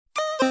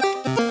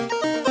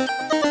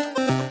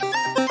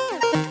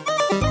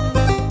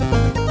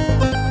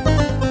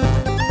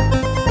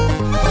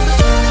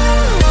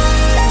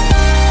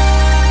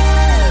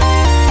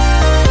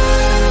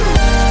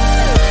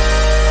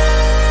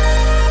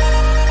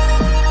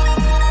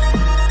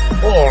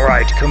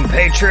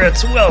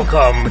compatriots,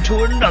 welcome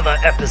to another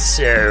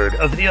episode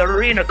of the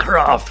Arena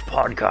Craft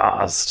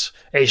Podcast,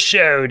 a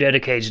show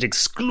dedicated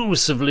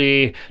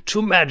exclusively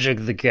to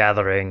Magic the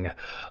Gathering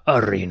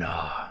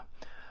Arena.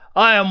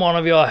 I am one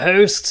of your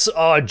hosts,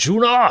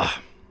 Arjuna,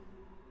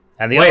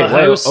 and the other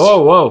host...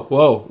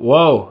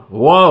 Whoa.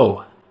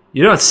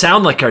 You don't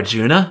sound like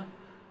Arjuna.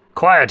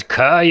 Quiet,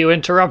 Kerr, you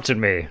interrupted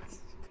me.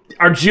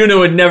 Arjuna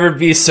would never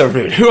be so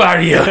rude. Who are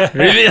you?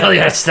 Reveal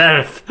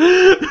yourself.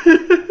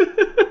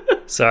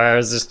 Sorry, I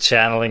was just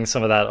channeling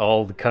some of that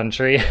old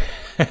country.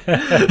 The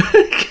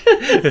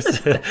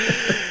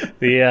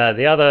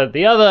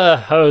other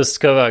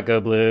host, Covert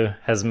Go Blue,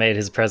 has made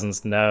his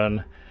presence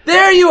known.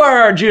 There you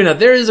are, Arjuna.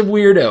 There is a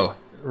weirdo.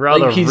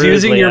 Rather like he's rudely,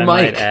 using your I mic.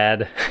 might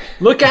add.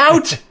 Look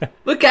out!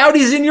 Look out!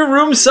 He's in your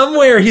room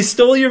somewhere. He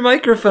stole your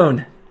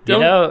microphone. You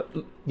know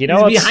he's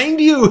what's behind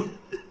you.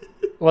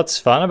 What's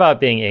fun about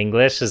being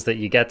English is that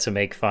you get to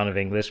make fun of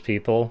English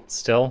people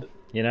still,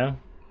 you know,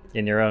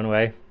 in your own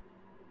way.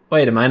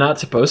 Wait, am I not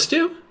supposed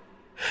to?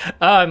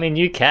 Oh, I mean,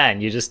 you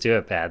can. You just do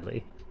it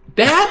badly.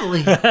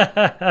 Badly?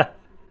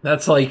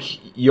 That's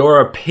like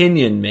your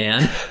opinion,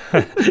 man.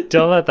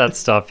 Don't let that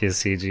stop you,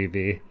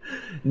 CGB.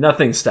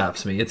 Nothing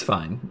stops me. It's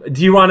fine.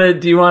 Do you want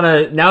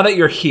to, now that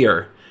you're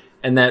here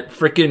and that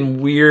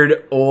freaking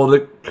weird old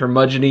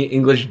curmudgeon-y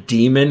English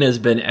demon has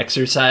been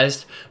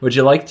exorcised, would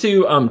you like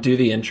to do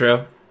the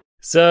intro?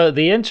 So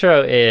the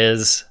intro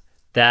is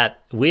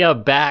that we are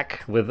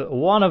back with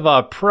one of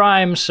our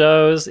prime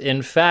shows.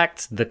 In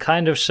fact, the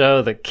kind of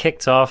show that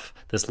kicked off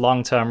this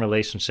long-term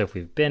relationship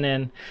we've been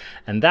in.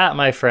 And that,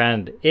 my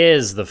friend,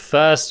 is the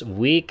first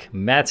week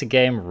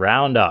Metagame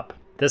Roundup.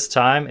 This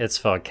time it's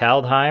for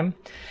Kaldheim.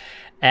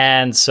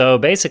 And so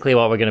basically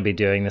what we're going to be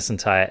doing this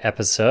entire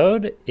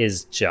episode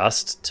is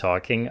just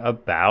talking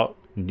about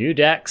new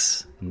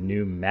decks,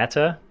 new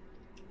meta,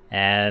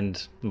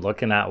 and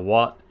looking at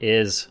what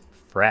is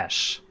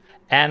fresh.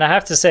 And I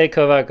have to say,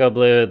 Covert Go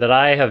Blue, that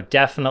I have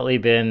definitely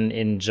been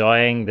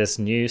enjoying this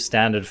new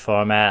standard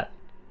format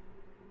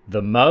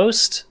the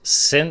most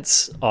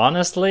since before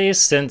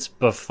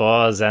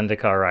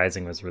Zendikar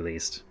Rising was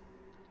released.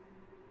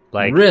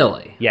 Like,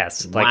 really?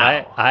 Yes. Wow.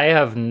 Like I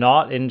have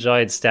not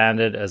enjoyed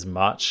standard as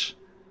much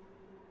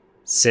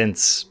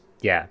since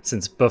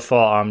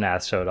before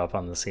Omnath showed up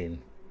on the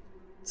scene.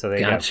 So there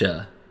you go.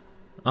 Gotcha.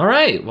 All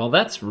right. Well,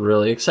 that's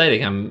really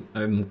exciting.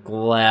 I'm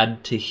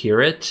glad to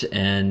hear it,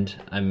 and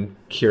I'm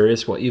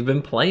curious what you've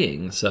been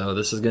playing. So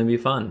this is going to be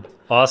fun.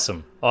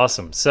 Awesome.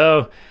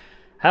 So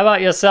how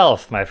about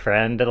yourself, my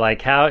friend?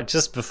 Like, how,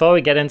 just before we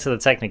get into the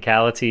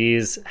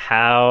technicalities,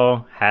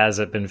 how has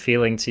it been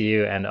feeling to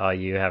you, and are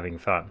you having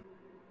fun?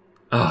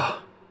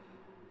 Oh,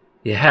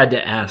 you had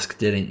to ask,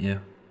 didn't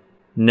you?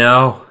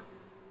 No,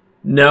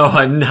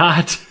 I'm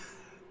not.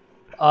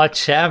 A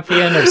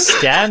champion of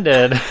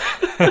standard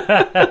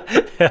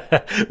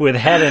with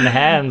head and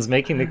hands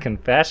making the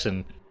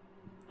confession.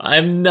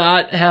 I'm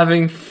not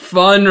having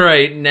fun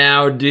right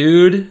now,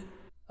 dude.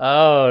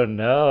 Oh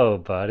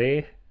no,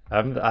 buddy.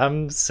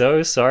 I'm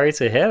so sorry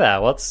to hear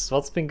that. What's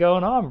been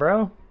going on,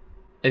 bro?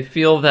 I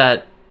feel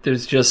that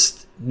there's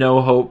just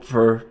no hope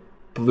for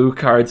blue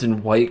cards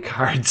and white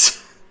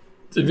cards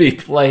to be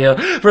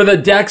playable. For the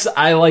decks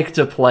I like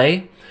to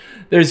play,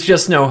 there's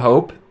just no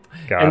hope.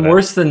 Got it.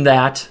 Worse than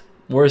that,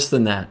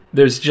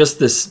 there's just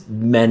this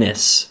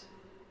menace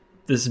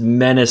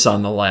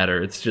on the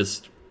ladder.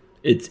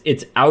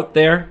 It's out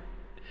there.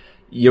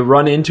 You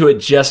run into it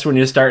just when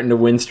you're starting to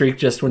win streak,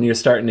 just when you're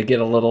starting to get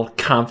a little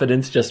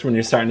confidence, just when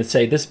you're starting to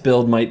say, this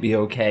build might be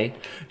okay.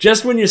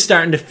 Just when you're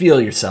starting to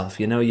feel yourself,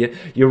 you know,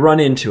 you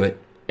run into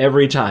it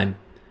every time.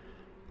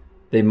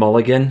 They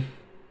mulligan,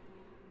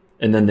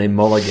 and then they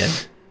mulligan.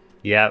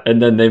 Yep.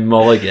 And then they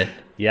mulligan.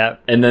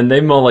 Yep. And then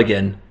they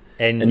mulligan.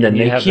 And then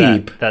you they have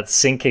keep. that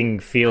sinking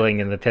feeling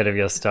in the pit of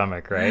your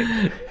stomach,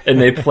 right? And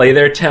they play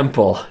their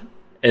temple,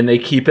 and they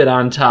keep it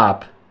on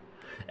top.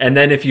 And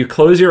then if you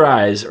close your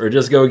eyes or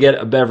just go get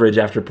a beverage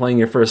after playing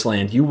your first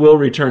land, you will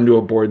return to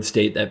a board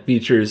state that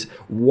features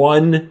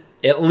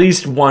at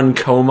least one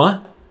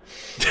coma.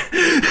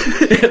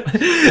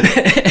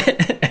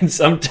 And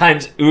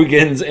sometimes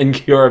Oogans and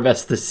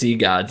Curevest the Sea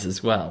Gods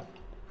as well.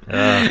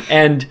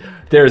 And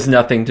there's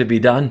nothing to be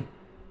done.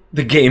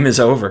 The game is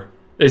over.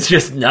 It's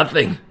just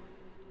nothing.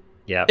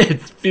 Yeah.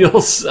 It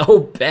feels so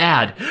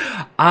bad.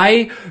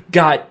 I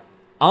got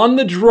on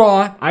the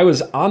draw. I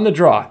was on the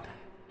draw.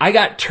 I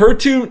got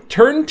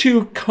turn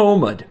two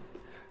coma'd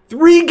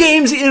 3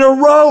 games in a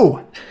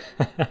row.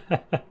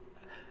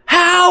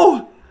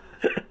 How?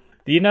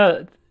 You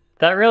know,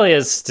 that really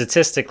is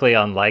statistically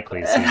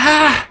unlikely.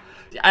 I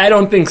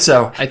don't think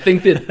so. I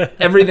think that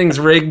everything's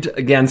rigged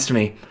against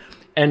me.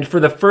 And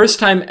for the first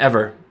time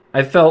ever,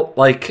 I felt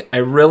like I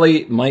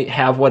really might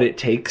have what it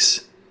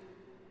takes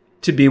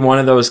to be one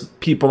of those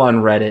people on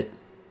Reddit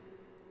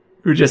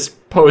who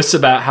just posts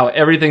about how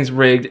everything's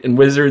rigged and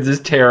Wizards is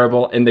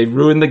terrible and they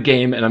ruined the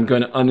game and I'm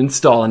going to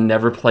uninstall and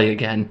never play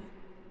again.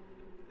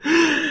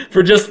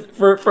 For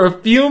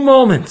a few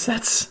moments,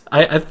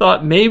 I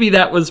thought maybe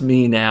that was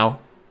me now.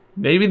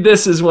 Maybe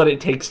this is what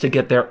it takes to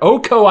get there.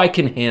 Oko I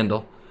can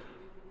handle.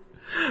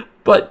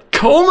 But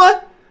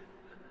Coma?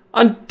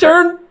 On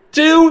turn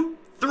 2,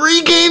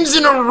 3 games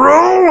in a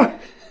row?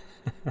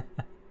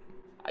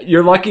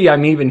 You're lucky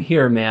I'm even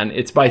here, man.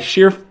 It's by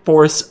sheer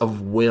force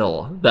of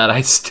will that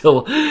I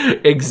still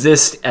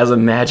exist as a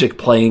Magic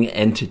playing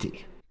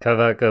entity.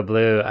 Covert Go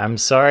Blue, I'm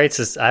sorry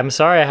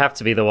I have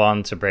to be the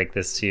one to break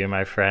this to you,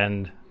 my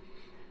friend.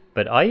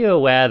 But are you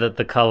aware that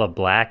the color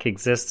black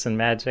exists in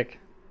Magic?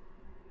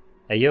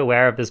 Are you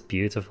aware of this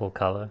beautiful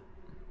color?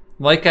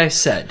 Like I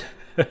said,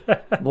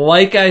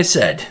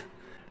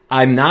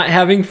 I'm not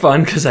having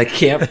fun because I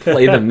can't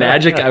play the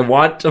Magic I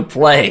want to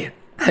play.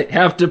 I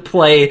have to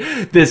play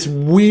this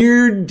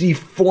weird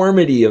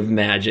deformity of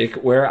Magic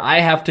where I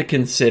have to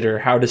consider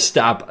how to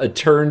stop a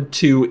turn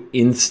 2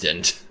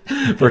 instant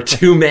for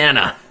 2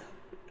 mana.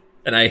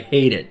 And I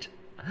hate it.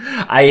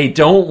 I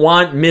don't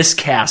want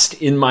miscast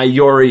in my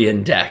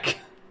Yorion deck.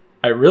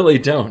 I really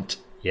don't.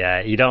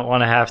 Yeah, you don't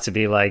want to have to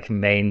be like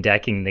main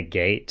decking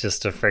Negate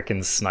just to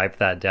frickin' snipe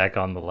that deck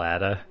on the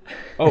ladder.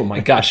 Oh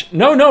my gosh.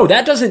 No,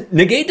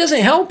 Negate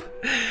doesn't help.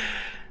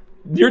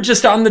 You're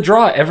just on the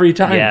draw every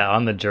time. Yeah,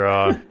 on the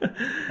draw.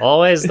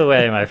 Always the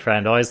way, my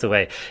friend, always the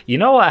way. You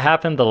know what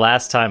happened the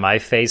last time I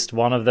faced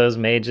one of those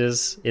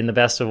mages in the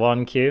best of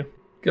 1 queue?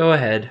 Go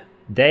ahead.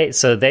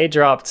 They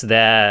dropped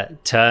their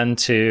turn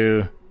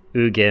 2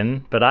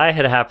 Oooone, but I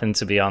had happened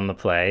to be on the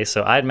play,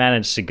 so I'd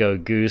managed to go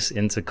Goose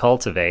into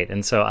Cultivate,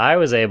 and so I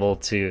was able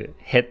to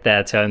hit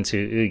their turn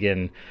 2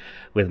 Ooogne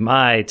with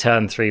my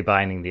turn 3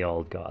 Binding the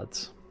Old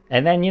Gods.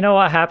 And then you know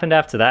what happened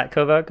after that,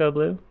 Covert Go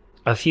Blue?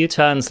 A few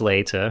turns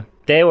later,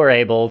 they were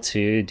able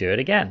to do it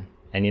again.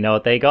 And you know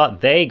what they got?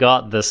 They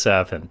got the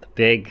Serpent, the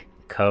big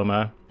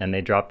Coma, and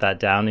they dropped that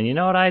down. And you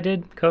know what I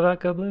did, Covert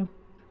Go Blue?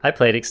 I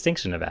played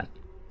Extinction Event.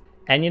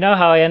 And you know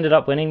how I ended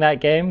up winning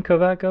that game,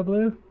 Covert Go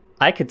Blue?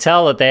 I could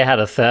tell that they had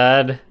a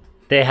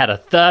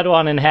third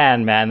one in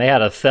hand, man. They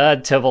had a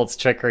third Tibalt's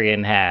Trickery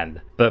in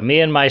hand. But me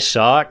and my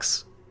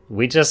Sharks,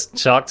 we just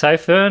Shark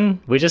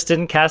Typhoon. We just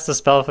didn't cast a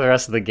spell for the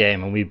rest of the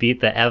game, and we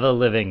beat the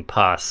ever-living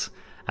pus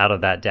out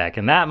of that deck.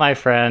 And that, my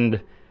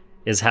friend,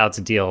 is how to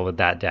deal with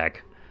that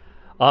deck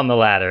on the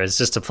ladder, is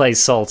just to play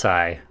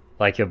Sultai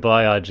like your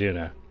boy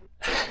Arjuna.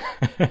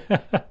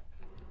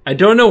 I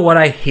don't know what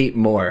I hate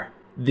more,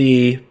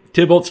 the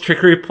Tibalt's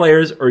Trickery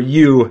players or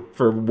you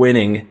for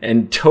winning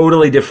and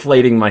totally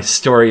deflating my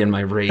story and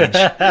my rage.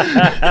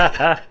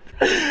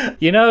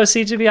 You know,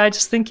 CGB, I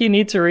just think you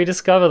need to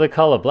rediscover the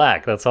color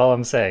black. That's all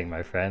I'm saying,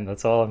 my friend.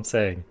 That's all I'm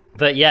saying.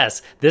 But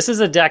yes, this is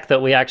a deck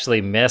that we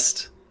actually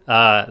missed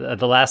the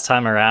last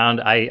time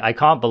around. I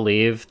can't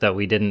believe that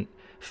we didn't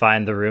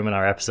find the room in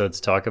our episode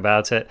to talk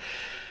about it.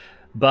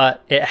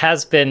 But it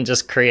has been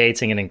just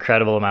creating an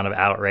incredible amount of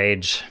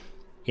outrage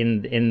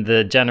in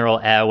the general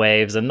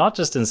airwaves, and not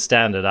just in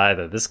standard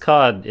either. This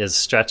card is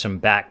stretching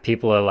back.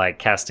 People are like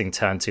casting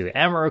turn 2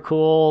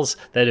 Emeracools.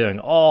 They're doing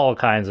all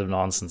kinds of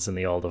nonsense in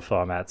the older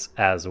formats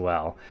as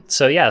well.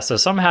 So yeah, so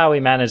somehow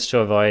we managed to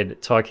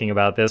avoid talking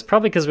about this,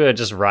 probably because we were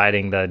just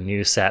riding the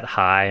new set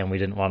high and we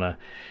didn't want to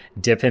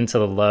dip into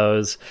the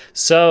lows.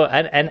 So,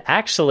 and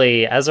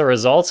actually, as a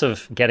result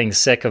of getting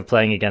sick of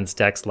playing against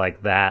decks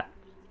like that,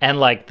 and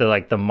like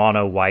the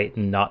mono white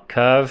nut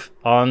curve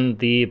on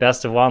the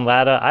best of 1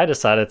 ladder, I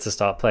decided to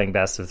start playing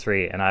best of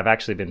 3, and I've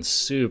actually been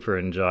super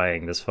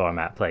enjoying this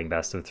format, playing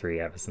best of 3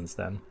 ever since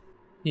then.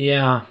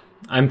 Yeah,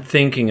 I'm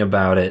thinking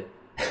about it,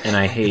 and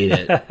I hate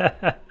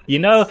it. You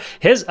know,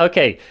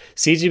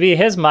 CGB,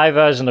 here's my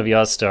version of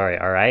your story,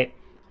 all right?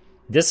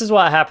 This is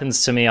what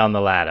happens to me on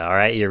the ladder, all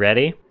right? You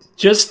ready?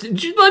 Just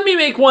let me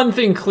make one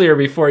thing clear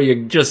before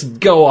you just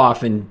go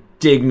off and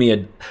dig me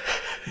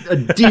a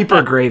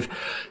deeper grave.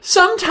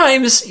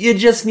 Sometimes you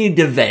just need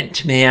to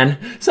vent, man.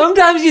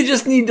 Sometimes you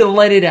just need to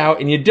let it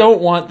out, and you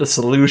don't want the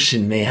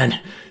solution,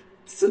 man.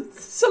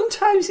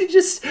 Sometimes you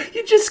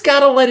just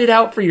gotta let it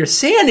out for your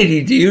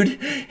sanity, dude.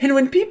 And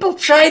when people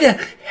try to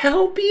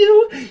help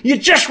you, you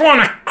just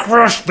want to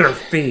crush their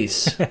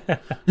face.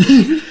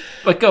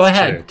 But go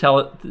ahead, tell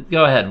it.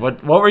 Go ahead.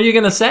 What were you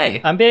gonna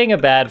say? I'm being a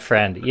bad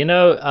friend. You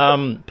know,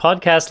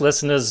 podcast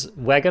listeners,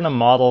 we're gonna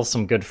model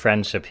some good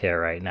friendship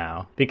here right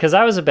now, because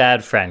I was a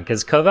bad friend.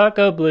 Because Covert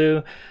Go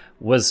Blue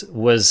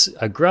was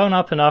a grown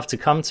up enough to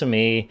come to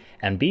me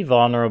and be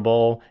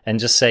vulnerable and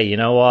just say, you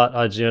know what,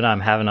 Arjuna, I'm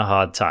having a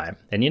hard time.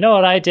 And you know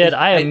what I did?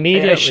 I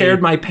immediately shared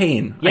my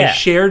pain. Yeah, I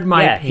shared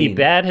my pain. He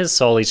bared his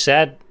soul. He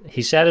shared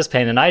his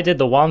pain, and I did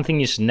the one thing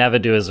you should never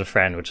do as a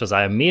friend, which was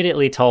I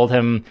immediately told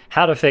him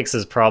how to fix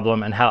his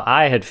problem and how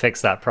I had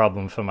fixed that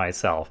problem for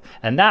myself.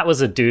 And that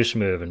was a douche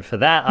move, and for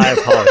that I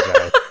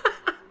apologize.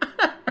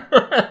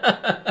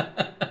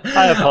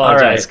 I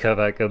apologize,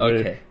 Covert Go Blue.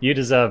 Okay. You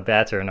deserve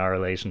better in our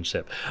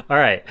relationship. All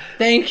right.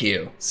 Thank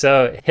you.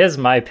 So here's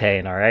my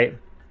pain, all right?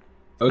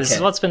 Okay. This is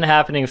what's been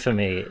happening for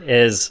me,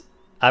 is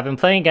I've been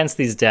playing against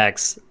these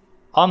decks,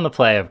 on the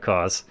play, of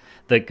course,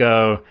 that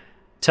go,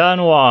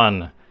 turn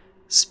 1,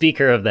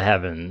 Speaker of the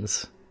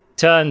Heavens.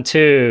 Turn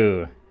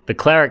 2, the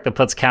Cleric that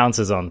puts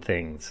counters on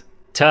things.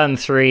 Turn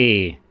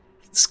 3,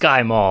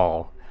 Sky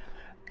Maul.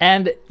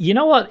 And you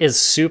know what is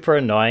super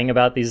annoying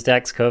about these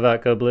decks,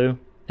 Covert Go Blue?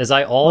 Is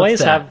I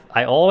always have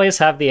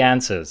the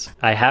answers.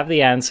 I have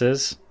the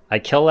answers. I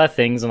kill their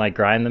things and I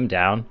grind them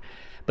down.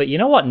 But you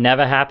know what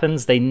never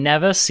happens? They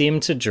never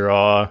seem to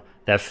draw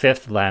their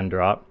 5th land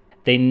drop.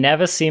 They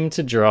never seem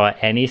to draw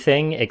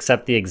anything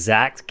except the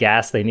exact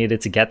gas they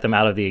needed to get them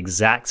out of the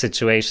exact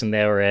situation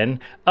they were in.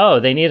 Oh,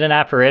 they need an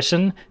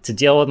apparition to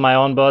deal with my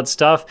onboard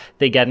stuff.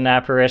 They get an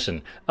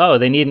apparition. Oh,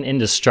 they need an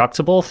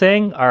indestructible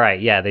thing. All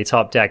right, yeah, they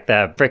top deck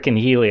their frickin'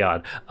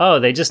 Heliod. Oh,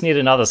 they just need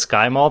another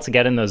Sky Maul to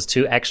get in those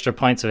 2 extra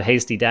points of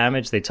hasty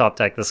damage. They top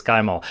deck the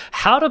Sky Maul.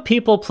 How do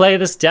people play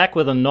this deck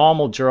with a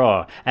normal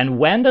draw? And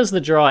when does the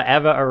draw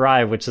ever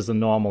arrive, which is a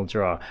normal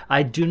draw?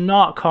 I do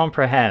not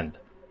comprehend.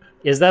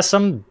 Is there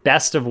some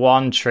best of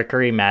one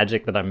trickery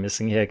magic that I'm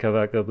missing here,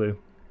 Covert Go Blue?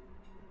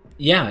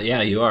 Yeah,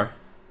 you are. Do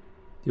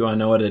you want to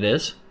know what it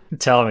is?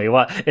 Tell me,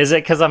 what? Is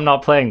it because I'm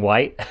not playing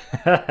white?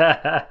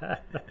 No,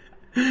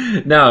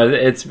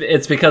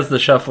 it's because the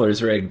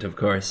shuffler's rigged, of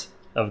course.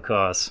 Of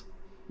course.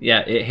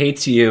 Yeah, it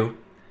hates you.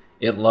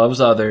 It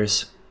loves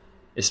others,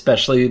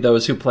 especially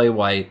those who play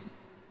white.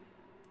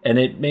 And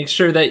it makes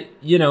sure that,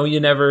 you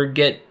never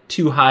get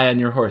too high on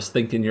your horse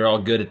thinking you're all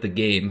good at the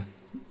game.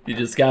 You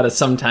just gotta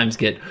sometimes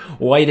get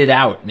whited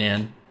out,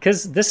 man.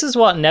 Because this is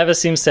what never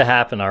seems to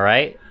happen, all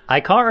right? I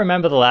can't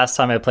remember the last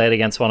time I played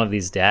against one of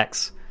these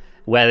decks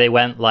where they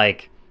went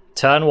like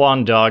turn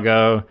 1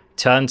 Doggo,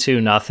 turn 2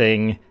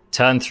 nothing,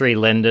 turn 3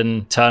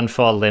 Linden, turn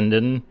 4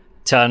 Linden,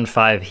 turn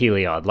 5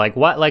 Heliod. Like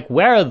what? Like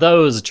where are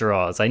those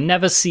draws? I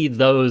never see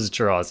those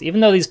draws.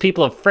 Even though these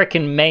people are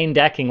frickin' main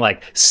decking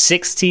like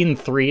 16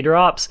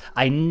 3-drops,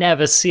 I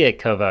never see it,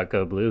 Covert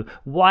Go Blue.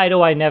 Why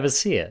do I never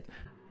see it?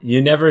 You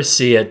never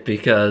see it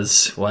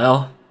because,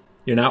 well,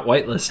 you're not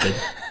whitelisted.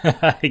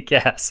 I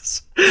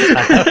guess.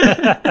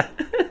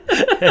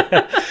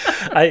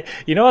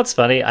 You know what's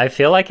funny? I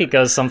feel like it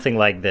goes something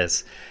like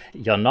this.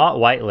 You're not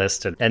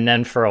whitelisted, and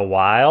then for a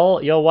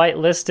while you're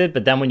whitelisted,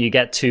 but then when you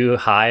get too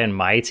high and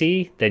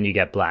mighty, then you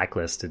get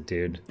blacklisted,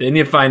 dude. Then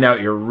you find out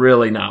you're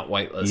really not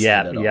whitelisted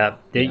at all. Yeah.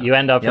 You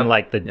end up in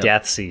like the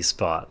Death Sea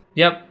spot.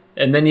 Yep.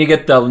 And then you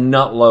get the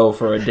nut low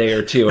for a day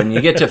or two, and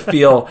you get to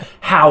feel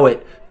how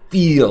it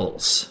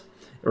feels,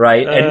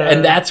 right?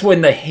 And that's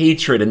when the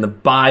hatred and the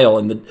bile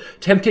and the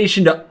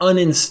temptation to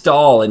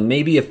uninstall and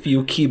maybe a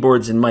few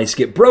keyboards and mice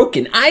get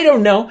broken. I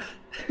don't know.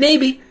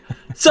 Maybe.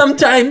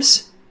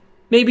 Sometimes.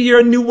 Maybe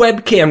your new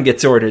webcam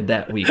gets ordered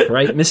that week,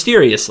 right?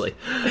 Mysteriously.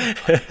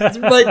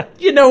 But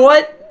you know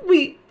what?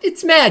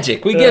 It's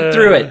magic. We get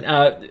through it.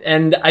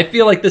 And I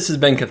feel like this has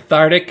been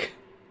cathartic.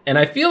 And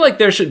I feel like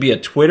there should be a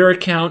Twitter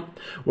account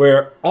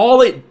where all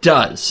it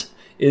does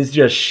is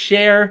just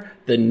share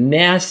the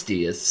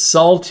nastiest,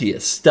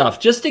 saltiest stuff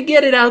just to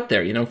get it out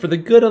there, for the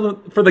good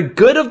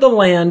of the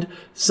land.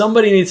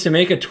 Somebody needs to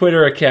make a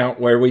Twitter account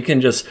where we can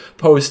just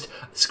post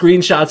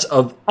screenshots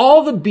of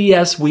all the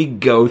BS we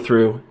go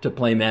through to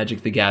play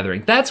Magic the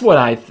Gathering. That's what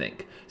I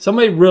think.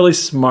 Somebody really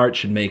smart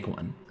should make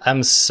one.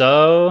 I'm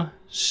so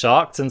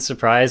shocked and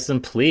surprised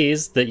and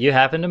pleased that you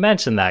happen to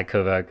mention that,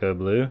 Covert Go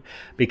Blue,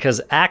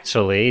 because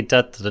actually,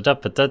 fanfare,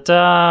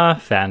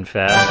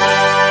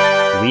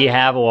 we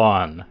have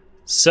one.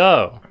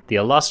 So, the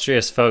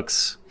illustrious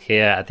folks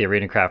here at the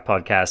ArenaCraft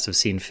podcast have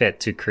seen fit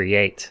to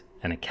create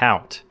an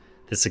account.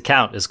 This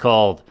account is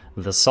called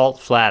the Salt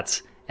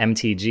Flats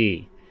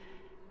MTG.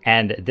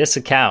 And this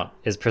account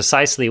is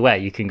precisely where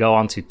you can go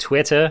onto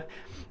Twitter,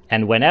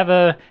 and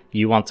whenever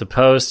you want to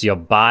post your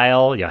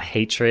bile, your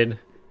hatred,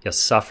 your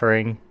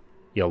suffering,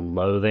 your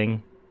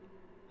loathing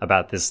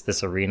about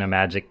this Arena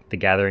Magic the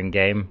Gathering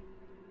game,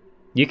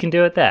 you can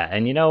do it there.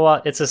 And you know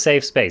what? It's a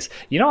safe space.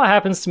 You know what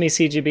happens to me,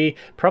 CGB?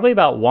 Probably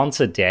about once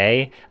a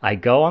day, I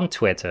go on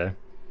Twitter.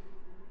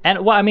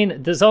 And, well, I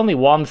mean, there's only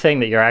one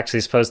thing that you're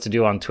actually supposed to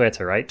do on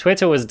Twitter, right?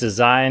 Twitter was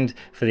designed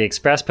for the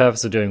express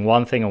purpose of doing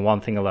one thing and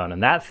one thing alone.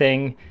 And that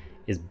thing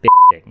is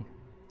bitching.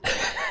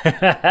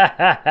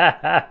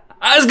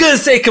 I was going to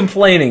say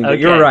complaining, but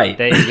okay, you're right.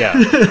 There you go.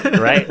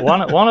 Right?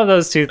 One of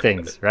those two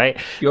things,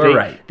 right? You're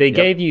right. They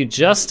gave you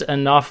just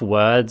enough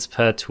words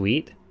per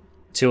tweet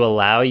to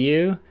allow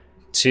you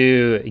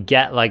to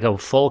get like a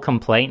full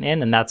complaint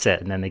in, and that's it.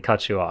 And then they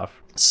cut you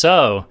off.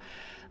 So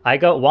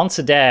once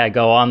a day I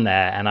go on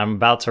there and I'm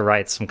about to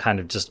write some kind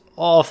of just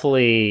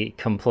awfully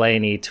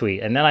complainy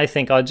tweet. And then I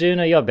think, oh,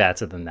 Juno, you're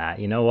better than that.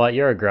 You know what?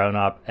 You're a grown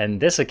up,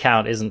 and this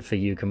account isn't for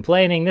you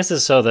complaining. This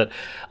is so that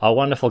our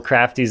wonderful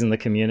crafties in the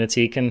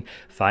community can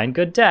find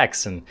good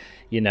decks and,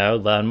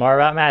 learn more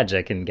about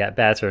Magic and get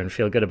better and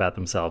feel good about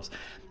themselves.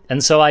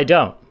 And so I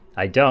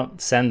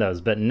don't send those.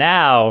 But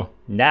now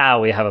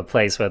we have a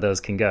place where those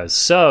can go.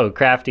 So,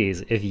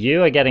 crafties, if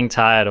you are getting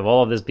tired of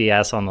all of this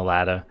BS on the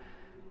ladder,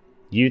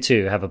 you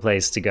too have a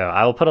place to go.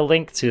 I will put a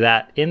link to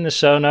that in the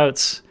show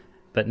notes.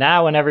 But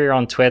now whenever you're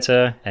on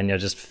Twitter and you're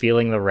just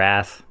feeling the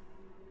wrath,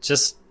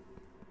 just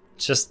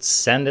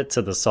send it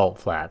to the Salt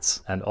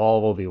Flats and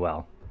all will be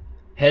well.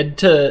 Head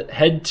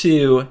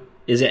to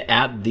is it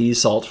at the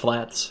Salt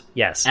Flats?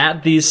 Yes.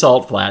 At these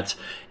Salt Flats,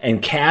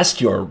 and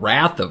cast your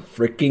wrath of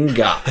freaking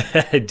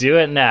God. Do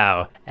it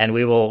now, and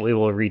we will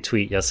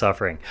retweet your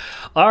suffering.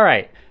 All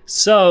right.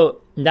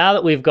 So now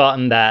that we've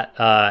gotten that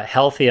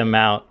healthy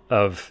amount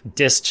of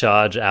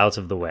discharge out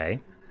of the way,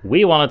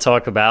 we want to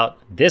talk about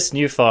this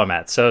new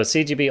format. So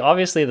CGB,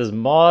 obviously there's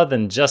more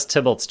than just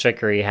Tibalt's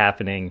Trickery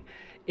happening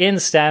in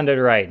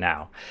Standard right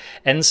now.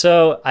 And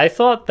so I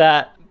thought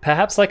that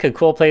perhaps like a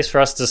cool place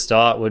for us to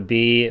start would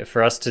be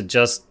for us to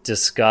just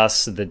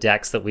discuss the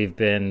decks that we've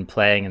been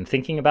playing and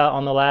thinking about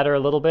on the ladder a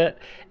little bit.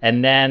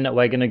 And then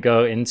we're going to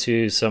go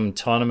into some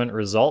tournament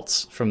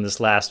results from this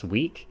last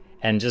week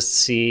and just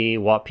see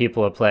what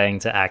people are playing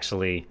to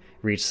actually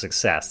reach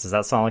success. Does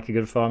that sound like a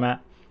good format?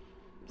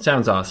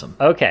 Sounds awesome.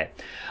 Okay.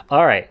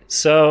 All right.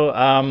 So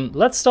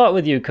let's start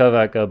with you,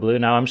 Covert Go Blue.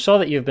 Now, I'm sure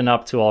that you've been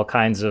up to all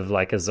kinds of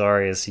like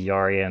Azorius,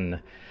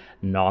 Yorion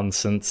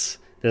nonsense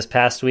this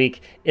past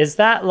week. Is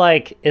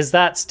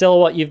that still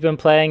what you've been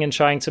playing and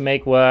trying to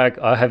make work,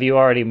 or have you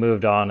already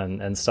moved on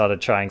and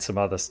started trying some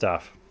other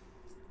stuff?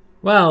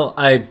 Well,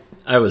 I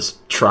was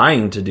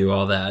trying to do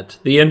all that.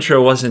 The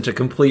intro wasn't a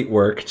complete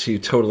work to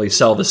totally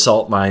sell the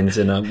salt mines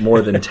in a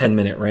more than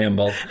 10-minute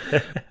ramble.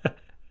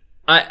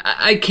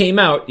 I came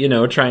out,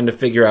 trying to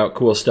figure out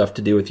cool stuff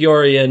to do with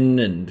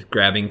Yorion and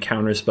grabbing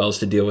counter spells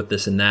to deal with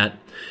this and that.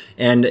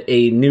 And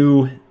a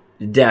new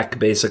deck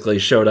basically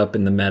showed up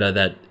in the meta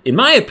that, in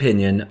my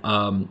opinion,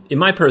 in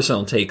my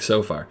personal take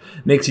so far,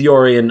 makes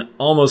Yorion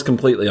almost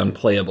completely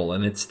unplayable,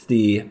 and it's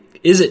the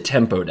Is It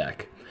Tempo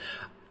deck.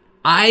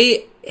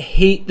 I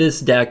hate this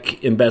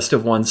deck in Best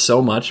of One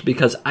so much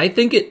because I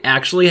think it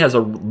actually has a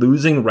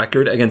losing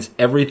record against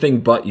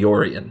everything but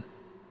Yorion,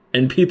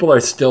 and people are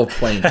still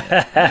playing it.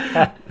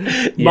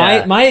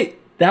 Yeah.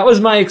 That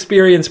was my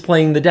experience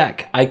playing the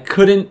deck. I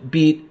couldn't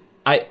beat...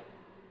 I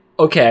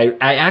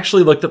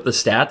actually looked up the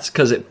stats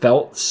because it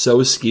felt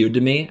so skewed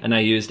to me, and I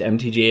used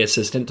MTGA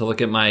Assistant to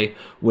look at my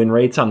win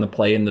rates on the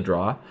play and the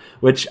draw,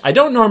 which I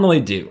don't normally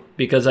do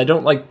because I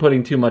don't like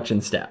putting too much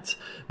in stats.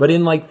 But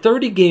in like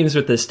 30 games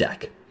with this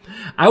deck,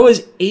 I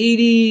was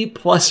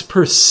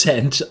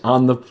 80+%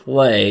 on the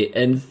play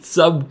and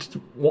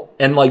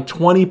like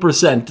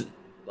 20%,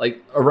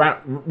 like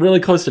around really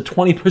close to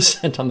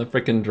 20% on the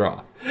frickin'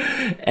 draw.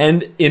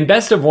 And in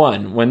Best of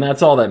One, when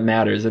that's all that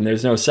matters and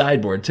there's no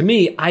sideboard, to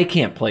me, I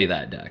can't play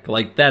that deck.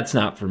 Like, that's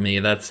not for me.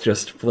 That's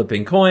just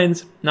flipping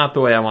coins, not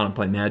the way I want to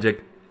play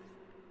Magic.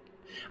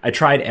 I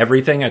tried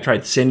everything. I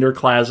tried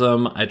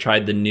Cinderclasm. I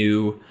tried the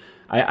new...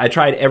 I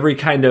tried every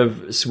kind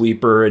of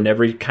sweeper and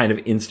every kind of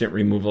instant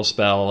removal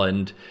spell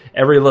and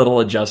every little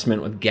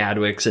adjustment with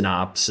Gadwicks and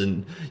Ops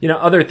and,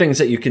 other things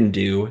that you can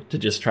do to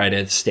just try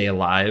to stay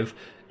alive.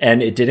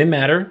 And it didn't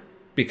matter,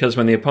 because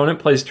when the opponent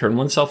plays turn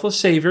 1 Selfless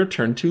Savior,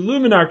 turn 2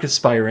 Luminarch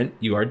Aspirant,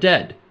 you are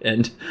dead.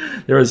 And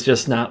there was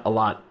just not a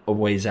lot of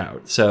ways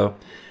out. So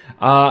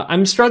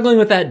I'm struggling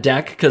with that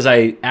deck because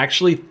I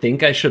actually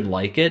think I should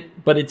like it,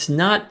 but it's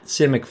not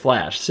Simic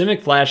Flash.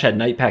 Simic Flash had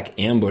Nightpack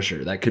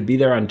Ambusher that could be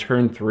there on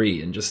turn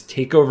 3 and just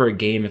take over a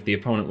game if the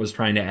opponent was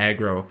trying to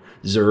aggro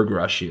Zerg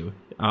Rush you.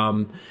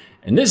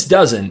 And this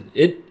doesn't.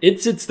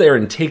 It sits there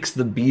and takes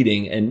the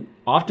beating and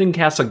often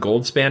casts a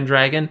Goldspan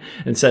Dragon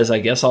and says, I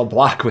guess I'll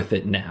block with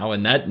it now,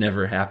 and that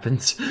never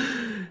happens.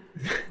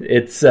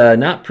 It's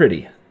not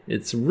pretty.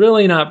 It's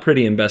really not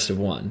pretty in Best of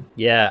One.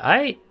 Yeah,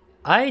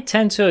 I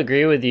tend to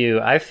agree with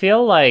you. I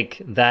feel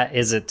like that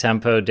Is It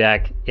Tempo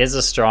deck is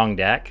a strong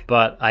deck,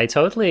 but I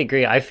totally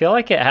agree. I feel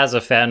like it has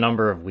a fair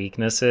number of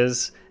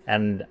weaknesses,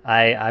 and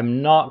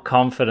I'm not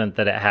confident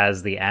that it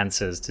has the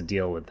answers to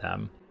deal with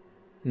them.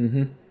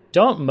 Mm-hmm.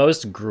 Don't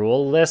most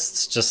Gruul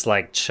lists just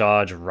like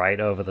charge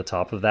right over the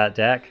top of that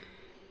deck?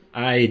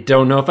 I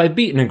don't know if I've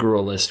beaten a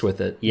Gruul list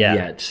with it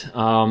yet.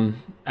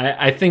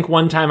 I think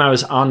one time I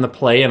was on the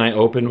play and I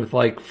opened with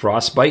like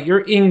Frostbite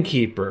your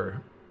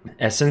Innkeeper,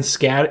 Essence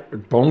Scatter,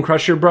 Bone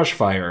Crush your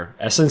Brushfire,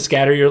 Essence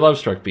Scatter your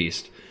Lovestruck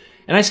Beast.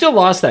 And I still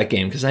lost that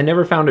game because I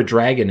never found a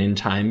dragon in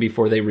time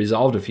before they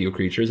resolved a few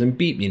creatures and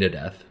beat me to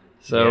death.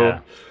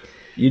 So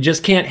you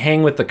just can't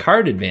hang with the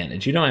card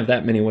advantage. You don't have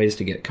that many ways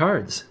to get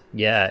cards.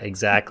 Yeah,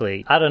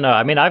 exactly. I don't know.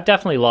 I mean, I've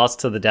definitely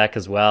lost to the deck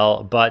as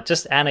well, but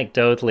just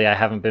anecdotally, I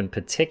haven't been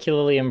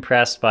particularly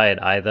impressed by it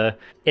either.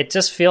 It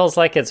just feels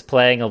like it's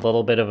playing a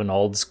little bit of an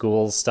old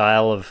school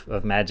style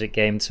of Magic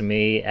game to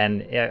me,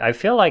 and I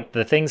feel like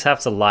the things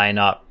have to line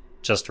up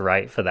just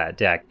right for that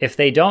deck. If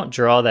they don't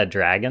draw their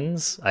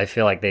dragons, I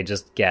feel like they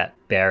just get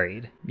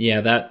buried.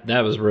 Yeah,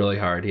 that was really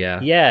hard, yeah.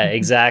 Yeah,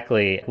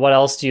 exactly. What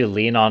else do you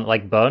lean on?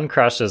 Like Bone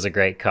Crush is a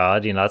great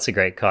card. That's a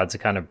great card to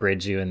kind of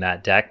bridge you in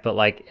that deck, but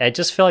like I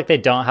just feel like they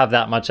don't have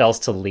that much else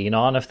to lean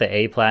on if the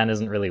A plan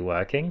isn't really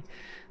working.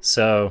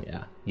 So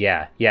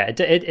yeah,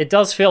 it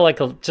does feel like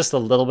just a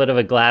little bit of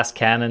a glass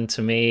cannon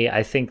to me.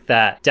 I think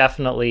that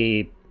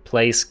definitely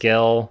play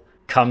skill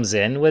comes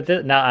in with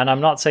it now, and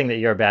I'm not saying that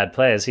you're a bad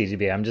player,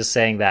 CGB. I'm just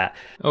saying that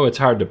it's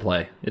hard to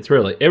play. It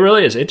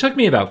really is. It took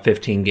me about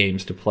 15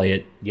 games to play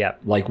it. Yeah,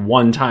 like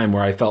one time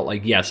where I felt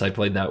like, yes, I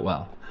played that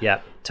well.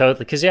 Yeah,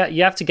 totally. Because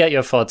you have to get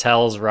your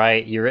foretells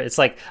right. It's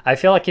like, I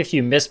feel like if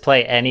you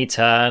misplay any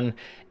turn,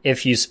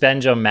 if you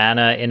spend your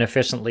mana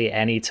inefficiently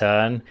any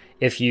turn,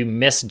 if you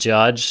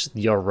misjudge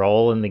your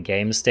role in the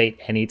game state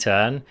any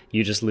turn,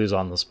 you just lose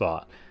on the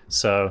spot.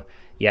 So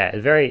yeah, a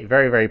very,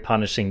 very, very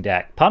punishing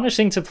deck.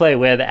 Punishing to play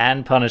with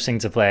and punishing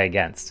to play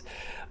against,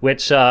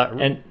 which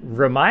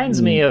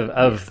reminds me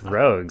of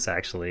rogues,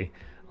 actually,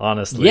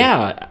 honestly.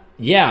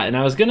 Yeah, and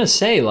I was going to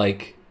say,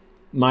 like,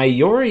 my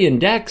Yorion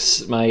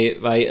decks, my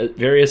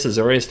various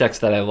Azorius decks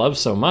that I love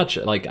so much,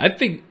 like,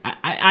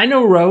 I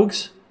know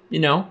rogues,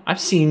 I've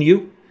seen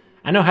you.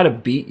 I know how to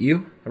beat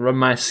you. I run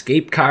my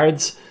escape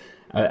cards.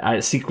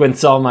 I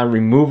sequence all my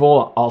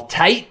removal all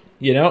tight.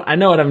 I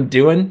know what I'm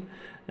doing.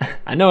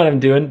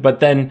 But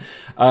then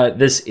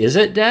this Is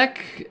It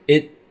deck,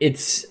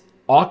 it's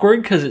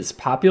awkward because it's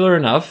popular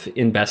enough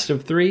in best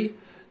of 3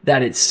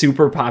 that it's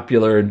super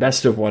popular in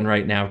best of 1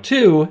 right now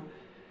too.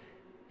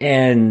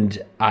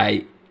 And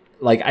I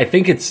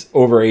think it's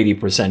over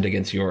 80%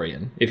 against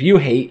Yorion. If you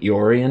hate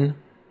Yorion,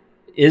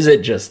 Is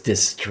It just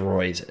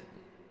destroys it.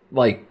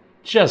 Like,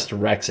 just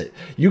wrecks it.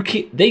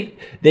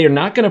 They are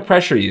not going to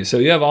pressure you, so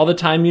you have all the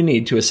time you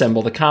need to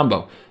assemble the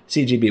combo.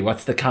 CGB,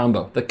 what's the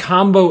combo? The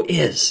combo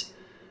is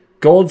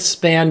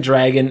Goldspan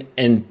Dragon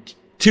and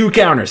 2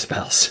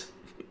 counterspells.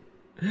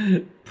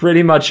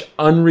 Pretty much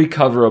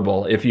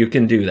unrecoverable if you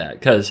can do that,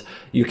 because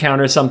you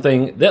counter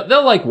something,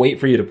 they'll like wait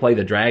for you to play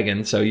the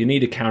dragon, so you need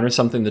to counter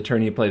something the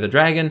turn you play the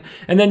dragon,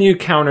 and then you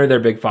counter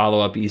their big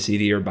follow-up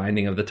ECD or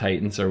Binding of the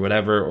Titans or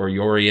whatever, or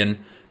Yorion,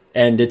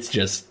 and it's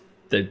just,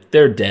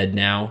 they're dead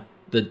now.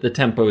 The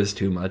tempo is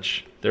too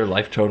much. Their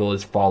life total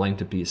is falling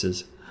to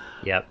pieces.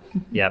 Yep.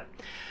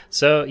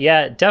 So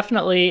yeah,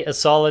 definitely a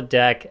solid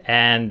deck,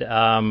 and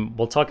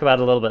we'll talk about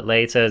it a little bit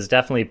later. It's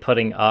definitely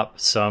putting up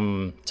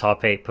some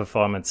top 8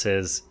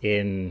 performances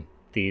in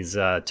these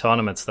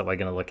tournaments that we're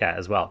going to look at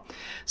as well.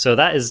 So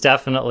that is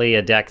definitely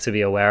a deck to be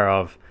aware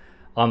of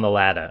on the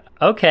ladder.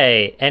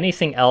 Okay,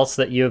 anything else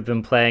that you have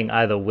been playing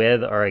either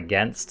with or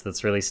against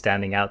that's really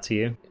standing out to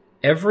you?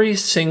 Every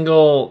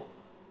single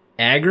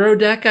aggro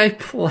deck I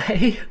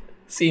play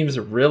seems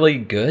really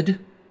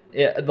good.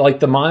 Like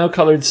the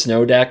monocolored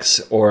snow decks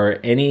or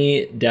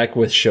any deck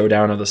with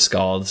Showdown of the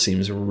Skalds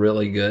seems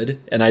really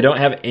good. And I don't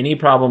have any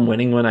problem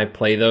winning when I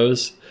play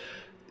those.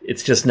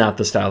 It's just not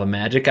the style of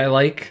Magic I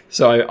like.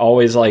 So I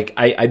always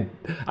I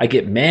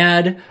get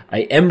mad.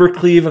 I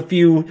Embercleave a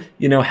few,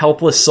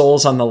 helpless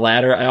souls on the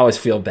ladder. I always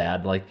feel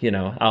bad.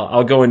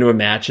 I'll go into a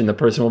match and the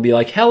person will be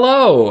like,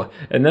 hello.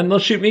 And then they'll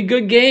shoot me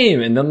good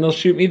game. And then they'll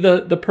shoot me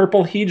the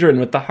purple Hedron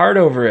with the heart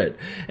over it.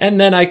 And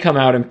then I come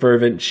out and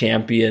fervent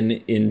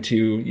champion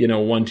into,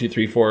 1, 2,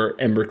 3, 4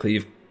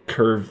 Embercleave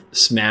curve,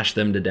 smash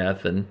them to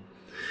death. And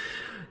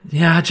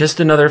yeah, just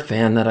another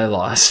fan that I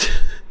lost.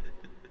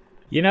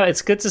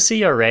 It's good to see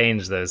your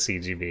range, though,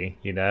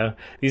 CGB,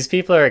 These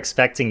people are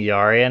expecting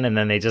Yorion, and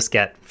then they just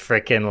get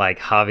frickin' like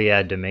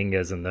Javier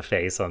Dominguez in the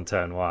face on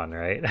turn 1,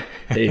 right?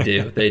 They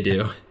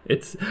do.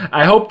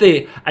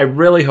 I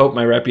really hope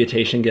my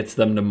reputation gets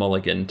them to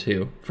mulligan,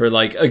 too, for,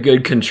 like, a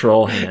good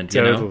control hand,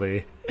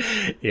 Totally.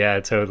 Yeah,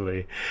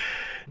 totally.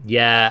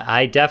 Yeah,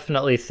 I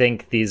definitely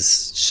think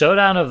these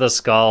Showdown of the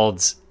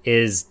Skalds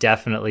is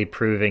definitely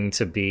proving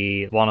to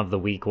be one of the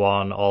week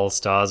 1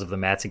 all-stars of the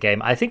metagame.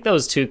 I think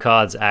those 2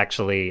 cards,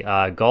 actually,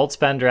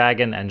 Goldspan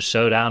Dragon and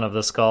Showdown of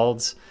the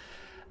Skalds,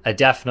 are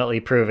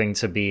definitely proving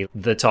to be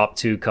the top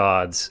 2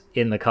 cards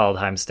in the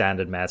Kaldheim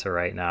standard meta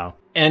right now.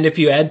 And if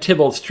you add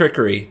Tibalt's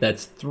Trickery,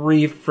 that's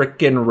 3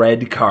 frickin'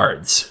 red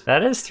cards.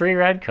 That is 3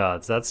 red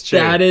cards, that's true.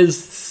 That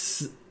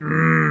is...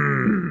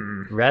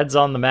 Red's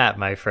on the map,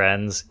 my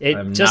friends.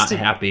 I'm not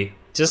happy.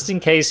 Just in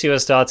case you were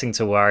starting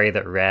to worry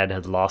that red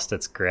had lost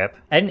its grip.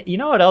 And you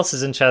know what else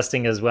is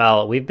interesting as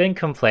well? We've been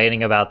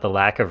complaining about the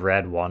lack of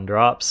red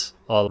 1-drops,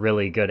 or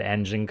really good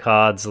engine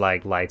cards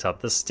like Light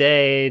Up the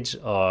Stage,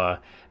 or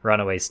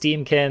Runaway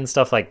Steamkin,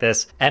 stuff like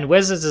this. And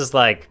Wizards is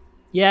like,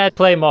 yeah,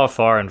 play more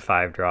 4 and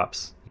 5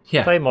 drops.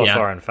 Yeah, play more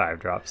 4 and 5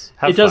 drops.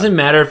 It doesn't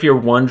matter if your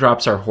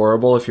 1-drops are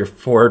horrible if your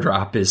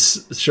 4-drop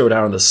is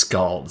Showdown of the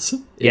Skalds.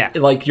 Yeah.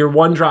 Your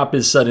 1-drop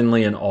is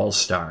suddenly an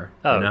all-star.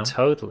 Oh,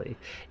 totally.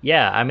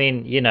 Yeah, I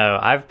mean,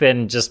 I've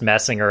been just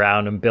messing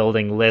around and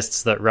building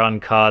lists that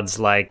run cards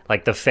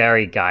like the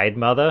Fairy Guide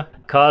Mother.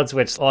 Cards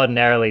which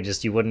ordinarily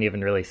just you wouldn't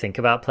even really think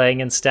about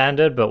playing in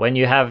Standard, but when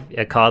you have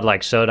a card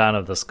like Showdown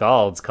of the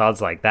Skalds, cards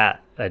like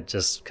that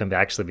just can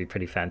actually be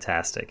pretty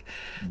fantastic.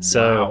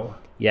 So... Wow.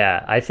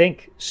 Yeah, I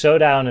think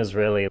Showdown is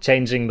really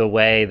changing the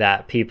way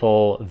that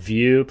people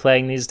view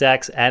playing these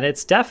decks, and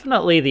it's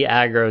definitely the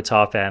aggro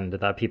top end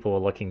that people were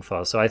looking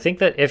for. So I think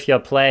that if you're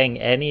playing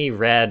any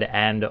red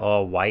and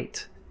or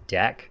white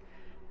deck,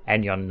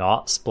 and you're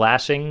not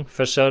splashing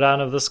for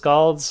Showdown of the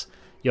Skalds,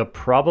 you're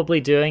probably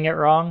doing it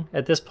wrong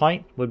at this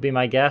point, would be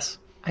my guess.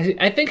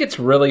 I think it's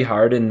really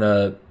hard in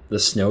the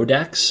snow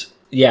decks.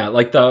 Yeah,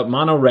 like the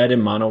mono red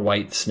and mono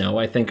white snow,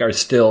 I think are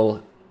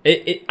still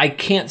I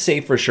can't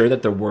say for sure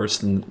that they're worse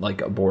than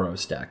like a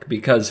Boros deck,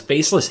 because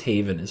Faceless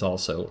Haven is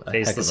also a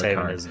Faceless heck of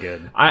a Haven card. is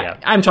good.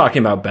 I'm talking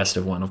about best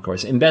of 1, of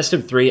course. In best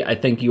of 3, I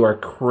think you are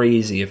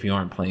crazy if you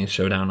aren't playing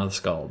Showdown of the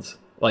Skalds.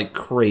 Like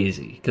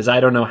crazy, because I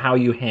don't know how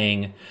you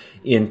hang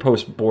in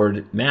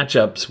post-board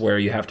matchups where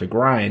you have to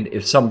grind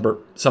if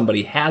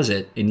somebody has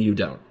it and you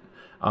don't.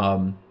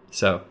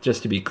 So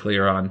just to be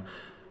clear on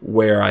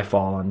where I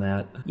fall on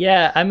that.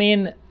 Yeah, I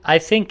mean, I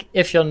think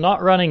if you're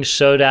not running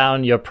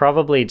Showdown, you're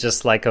probably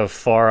just like a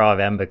 4 of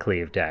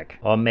Embercleave deck.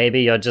 Or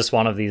maybe you're just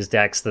one of these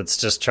decks that's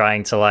just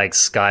trying to like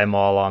Sky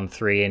Maul on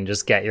 3 and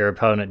just get your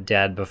opponent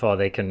dead before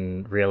they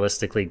can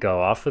realistically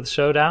go off with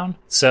Showdown.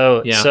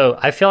 So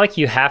I feel like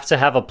you have to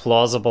have a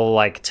plausible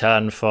like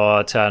turn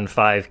 4, turn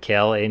 5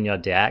 kill in your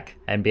deck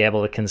and be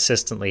able to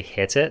consistently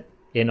hit it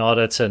in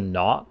order to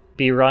not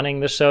be running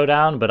the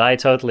Showdown. But I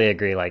totally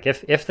agree. Like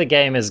if the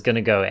game is going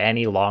to go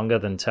any longer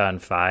than turn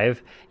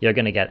 5, you're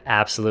going to get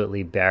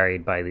absolutely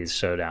buried by these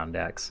Showdown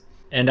decks.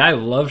 And I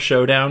love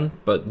Showdown,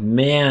 but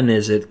man,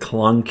 is it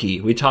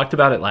clunky. We talked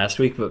about it last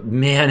week, but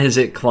man, is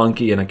it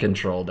clunky in a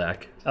control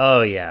deck.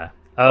 Oh yeah.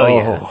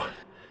 Yeah.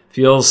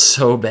 Feels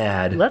so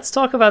bad. Let's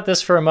talk about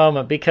this for a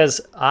moment,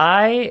 because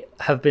I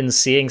have been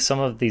seeing some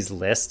of these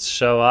lists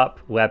show up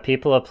where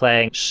people are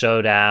playing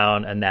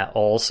Showdown and they're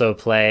also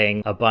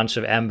playing a bunch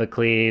of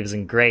Embercleaves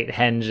and Great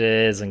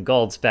Henges and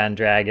Goldspan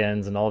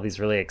Dragons and all these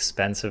really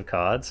expensive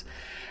cards.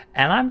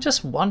 And I'm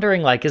just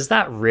wondering, like, is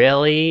that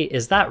really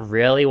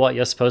what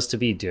you're supposed to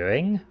be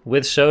doing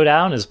with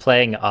Showdown, is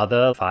playing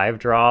other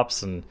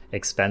 5-drops and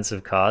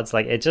expensive cards?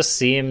 Like, it just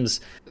seems,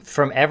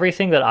 from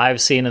everything that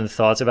I've seen and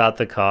thought about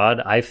the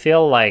card, I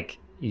feel like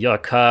your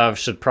curve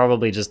should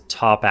probably just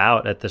top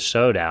out at the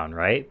Showdown,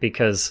 right?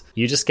 Because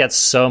you just get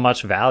so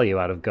much value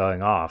out of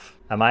going off.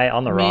 Am I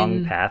on the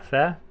wrong path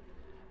there?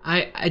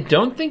 I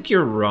don't think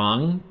you're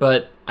wrong,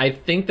 but I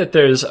think that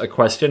there's a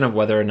question of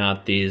whether or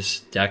not these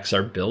decks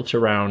are built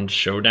around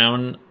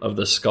Showdown of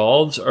the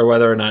Skalds, or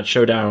whether or not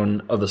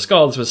Showdown of the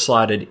Skalds was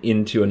slotted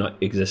into an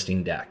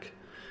existing deck.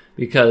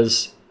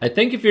 Because I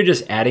think if you're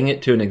just adding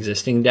it to an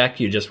existing deck,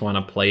 you just want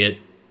to play it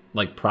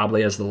like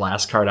probably as the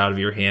last card out of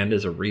your hand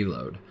as a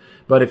reload.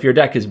 But if your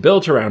deck is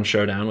built around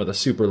Showdown with a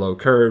super low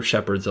curve,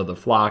 Shepherds of the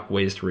Flock,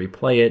 ways to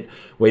replay it,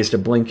 ways to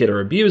blink it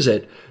or abuse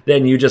it,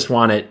 then you just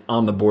want it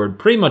on the board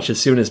pretty much as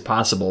soon as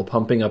possible,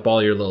 pumping up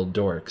all your little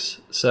dorks.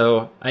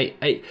 So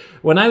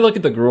when I look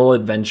at the Gruul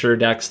Adventure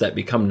decks that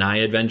become Nigh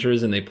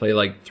Adventures and they play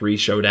like 3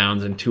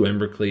 Showdowns and 2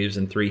 Embercleaves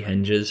and 3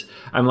 Henges,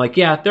 I'm like,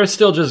 yeah, they're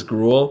still just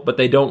Gruul, but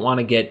they don't want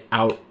to get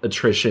out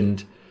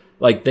attritioned.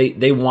 Like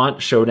they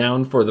want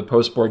Showdown for the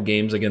post-board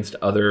games against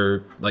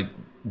other like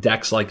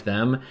decks like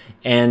them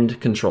and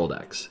control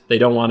decks. They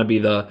don't want to be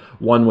the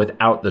one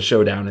without the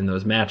Showdown in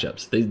those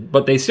matchups.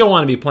 But they still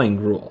want to be playing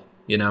Gruul,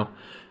 you know?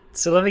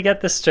 So let me get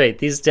this straight.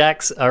 These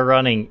decks are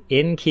running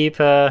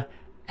Innkeeper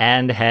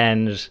and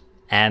Henge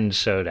and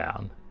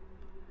Showdown.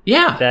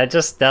 Yeah.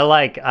 They're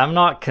like, I'm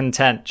not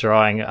content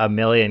drawing 1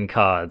 million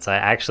cards. I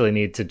actually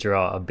need to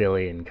draw 1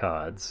 billion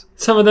cards.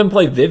 Some of them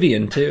play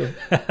Vivian too.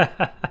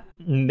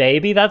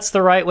 Maybe that's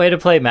the right way to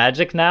play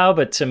Magic now,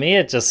 but to me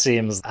it just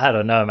seems, I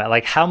don't know, man.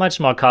 Like, how much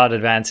more card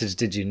advantage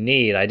did you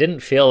need? I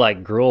didn't feel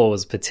like Gruul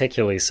was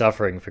particularly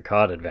suffering for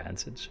card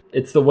advantage.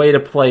 It's the way to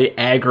play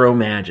aggro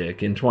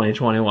Magic in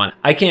 2021.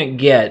 I can't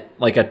get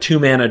like a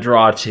 2-mana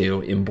draw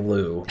 2 in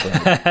blue.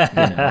 But,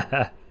 you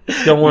know,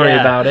 don't worry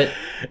about it.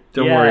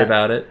 Don't worry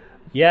about it.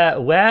 Yeah,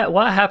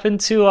 what happened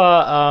to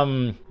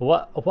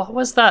what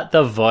was that?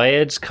 The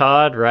Voyage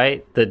card,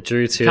 right? That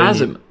drew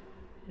 2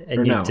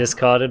 and you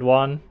discarded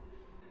 1?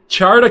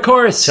 Chart a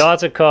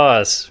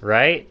Course,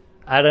 right?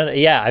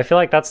 I feel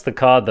like that's the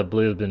card that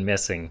Blue's been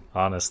missing,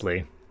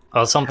 honestly.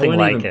 Or something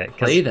like it. I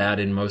play that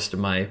in most of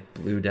my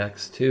blue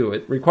decks, too.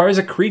 It requires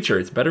a creature.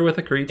 It's better with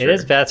a creature. It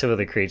is better with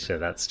a creature,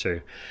 that's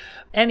true.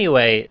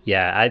 Anyway,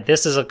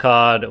 this is a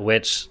card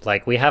which,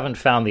 like, we haven't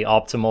found the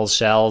optimal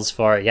shells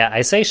for it yet.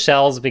 I say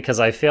shells because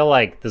I feel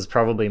like there's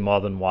probably more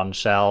than one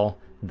shell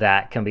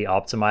that can be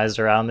optimized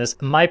around this.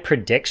 My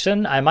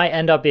prediction, I might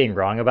end up being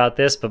wrong about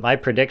this, but my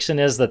prediction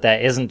is that there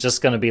isn't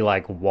just going to be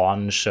like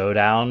one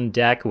Showdown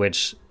deck,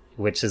 which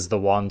is the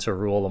one to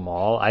rule them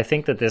all. I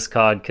think that this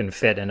card can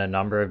fit in a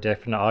number of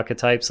different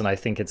archetypes, and I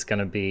think it's going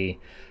to be,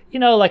 you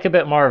know, like a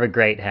bit more of a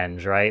Great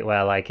Henge, right?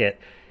 Where like it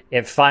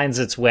finds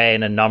its way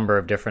in a number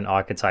of different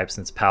archetypes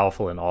and it's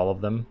powerful in all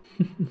of them.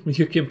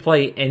 You can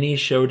play any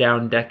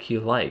Showdown deck you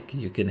like.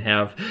 You can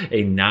have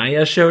a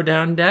Naya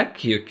Showdown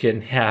deck. You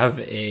can have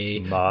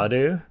a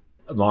Mardu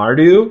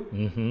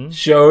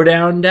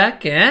Showdown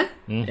deck.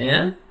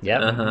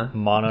 Yep.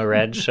 Mono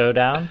Red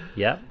Showdown.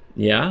 Yep.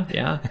 Yeah.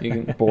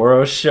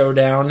 Boros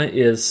Showdown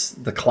is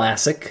the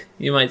classic,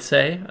 you might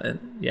say.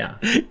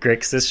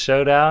 Grixis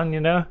Showdown,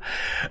 you know?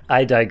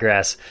 I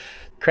digress.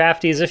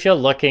 Crafties, if you're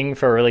looking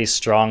for a really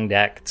strong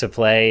deck to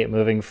play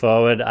moving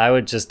forward, I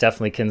would just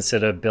definitely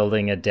consider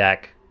building a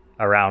deck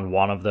around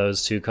one of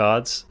those 2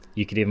 cards.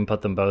 You could even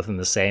put them both in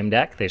the same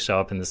deck. They show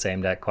up in the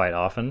same deck quite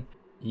often.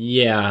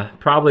 Yeah,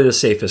 probably the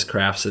safest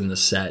crafts in the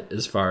set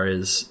as far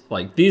as,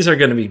 like, these are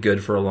going to be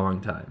good for a long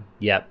time.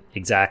 Yep,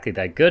 exactly.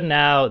 They're good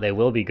now. They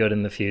will be good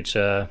in the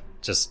future,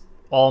 just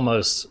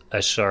almost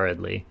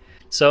assuredly.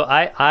 So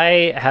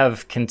I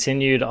have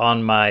continued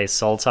on my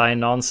Sultai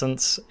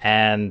nonsense,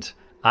 and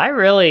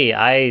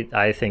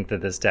I think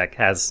that this deck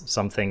has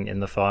something in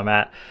the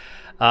format.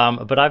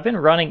 But I've been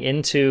running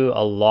into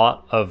a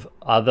lot of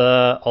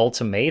other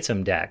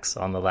ultimatum decks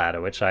on the ladder,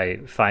 which I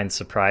find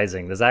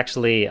surprising. There's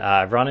actually,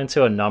 I've run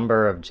into a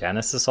number of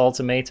Genesis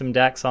ultimatum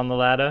decks on the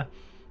ladder,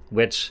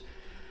 which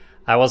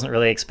I wasn't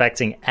really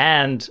expecting,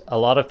 and a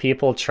lot of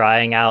people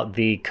trying out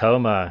the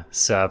Coma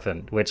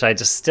Serpent, which I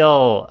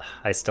still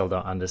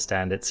don't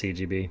understand it,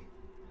 CGB.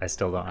 I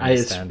still don't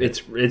understand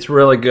it. It's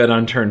really good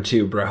on turn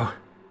 2, bro.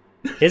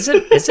 Is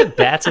it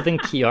better than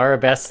Kiara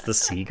Best the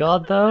Sea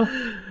God, though?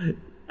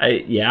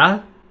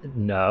 Yeah?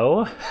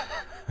 No.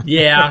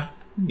 Yeah.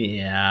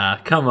 Yeah,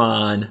 come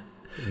on.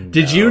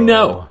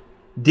 No.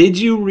 Did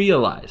you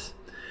realize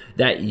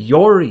that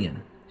Yorion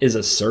is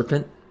a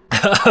serpent?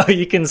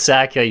 You can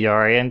sack your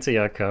Yorion to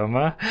your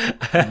Coma?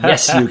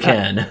 Yes, you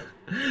can.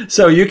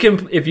 So you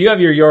can, if you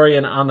have your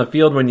Yorion on the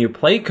field when you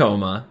play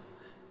Coma,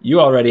 you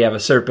already have a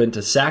serpent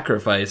to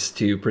sacrifice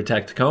to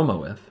protect Coma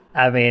with.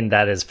 I mean,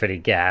 that is pretty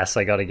gas.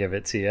 I gotta give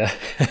it to you.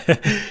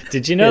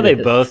 Did you know they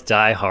both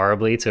die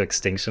horribly to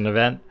Extinction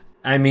Event?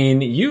 I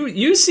mean,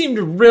 you seem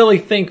to really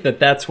think that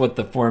that's what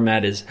the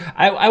format is.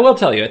 I will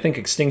tell you, I think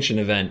Extinction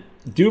Event,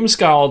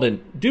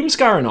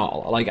 Doomscar and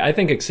all, like, I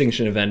think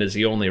Extinction Event is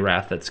the only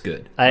Wrath that's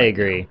good. I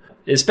agree.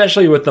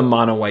 Especially with the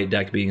mono-white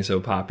deck being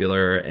so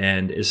popular,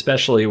 and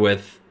especially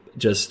with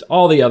just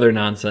all the other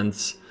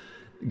nonsense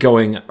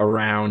going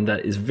around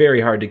that is very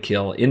hard to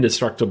kill.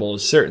 Indestructible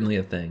is certainly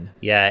a thing.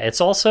 Yeah,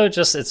 it's also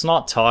just, it's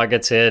not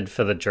targeted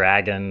for the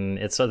dragon.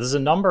 There's a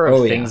number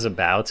of things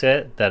about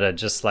it that are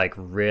just like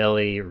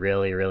really,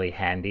 really, really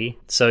handy.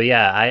 So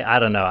yeah, I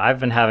don't know. I've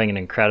been having an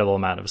incredible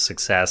amount of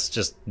success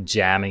just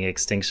jamming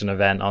Extinction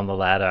Event on the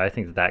ladder. I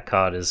think that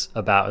card is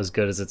about as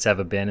good as it's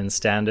ever been in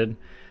Standard.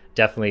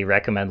 Definitely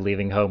recommend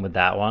leaving home with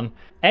that one.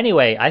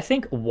 Anyway, I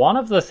think one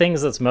of the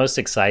things that's most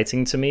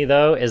exciting to me,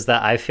 though, is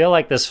that I feel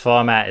like this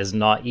format is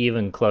not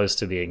even close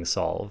to being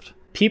solved.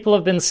 People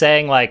have been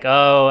saying, like,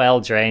 oh,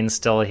 Eldraine's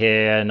still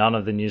here, none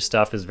of the new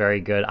stuff is very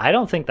good. I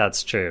don't think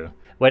that's true.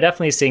 We're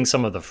definitely seeing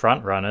some of the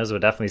front runners. We're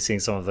definitely seeing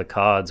some of the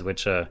cards,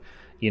 which are,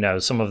 you know,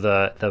 some of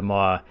the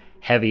more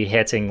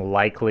heavy-hitting,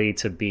 likely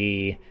to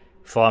be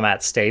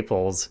format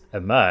staples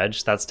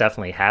emerge. That's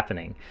definitely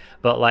happening.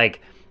 But, like,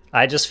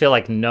 I just feel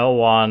like no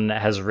one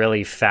has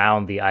really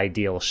found the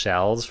ideal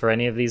shells for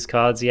any of these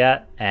cards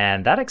yet,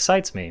 and that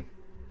excites me.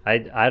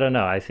 I don't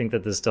know. I think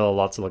that there's still a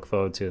lot to look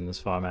forward to in this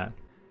format.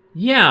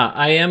 Yeah,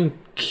 I am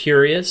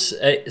curious.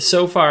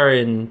 So far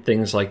in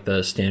things like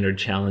the Standard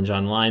Challenge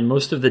Online,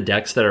 most of the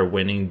decks that are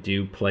winning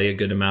do play a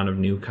good amount of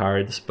new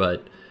cards,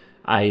 but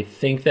I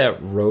think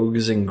that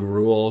Rogues and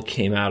Gruul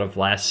came out of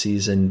last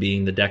season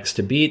being the decks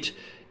to beat,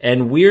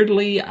 and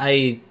weirdly,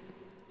 I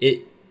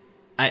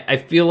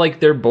feel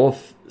like they're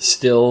both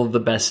still the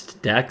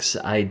best decks.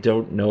 I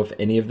don't know if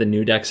any of the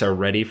new decks are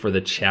ready for the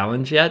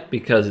challenge yet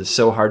because it's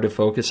so hard to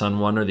focus on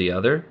one or the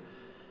other.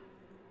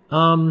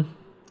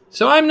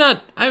 So I'm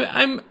not.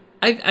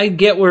 I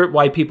get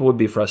why people would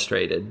be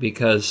frustrated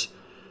because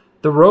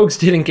the Rogues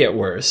didn't get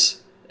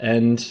worse,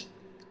 and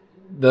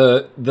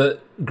the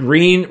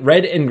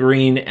red and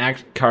green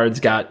act cards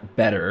got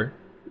better.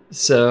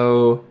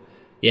 So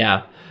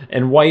yeah.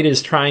 And White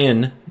is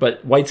trying,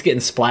 but White's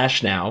getting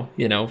splashed now,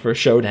 you know, for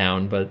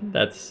Showdown. But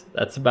that's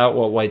about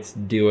what White's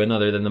doing,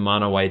 other than the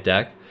mono white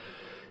deck.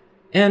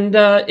 And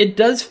it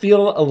does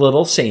feel a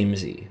little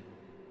samey,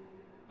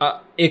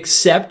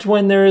 except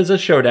when there is a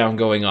Showdown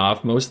going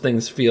off. Most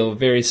things feel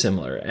very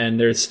similar, and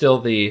there's still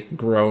the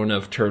groan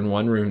of turn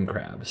 1 Rune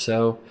Crab.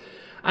 So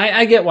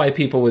I get why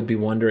people would be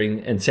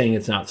wondering and saying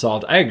it's not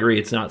solved. I agree,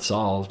 it's not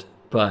solved,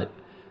 but.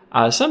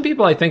 Some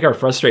people, I think, are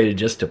frustrated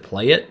just to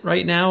play it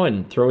right now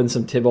and throw in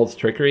some Tibalt's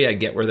Trickery. I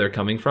get where they're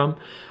coming from.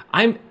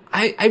 I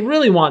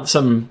really want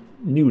some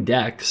new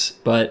decks,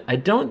 but I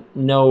don't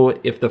know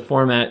if the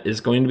format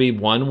is going to be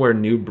one where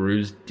new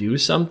brews do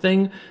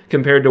something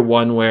compared to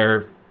one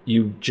where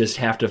you just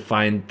have to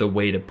find the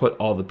way to put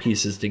all the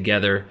pieces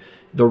together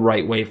the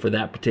right way for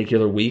that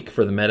particular week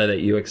for the meta that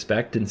you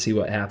expect and see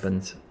what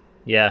happens.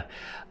 Yeah.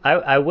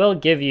 I will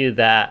give you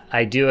that.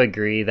 I do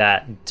agree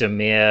that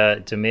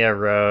Dimir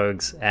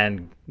Rogues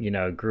and, you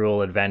know,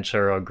 Gruul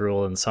Adventure or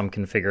Gruul in some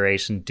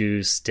configuration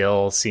do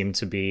still seem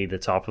to be the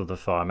top of the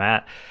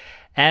format.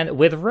 And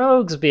with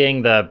Rogues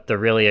being the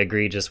really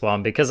egregious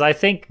one, because I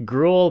think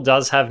Gruul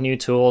does have new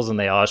tools and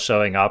they are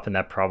showing up and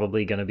they're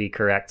probably going to be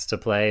correct to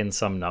play in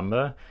some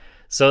number.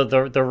 So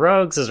the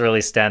Rogues is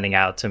really standing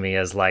out to me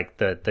as like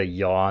the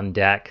yawn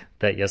deck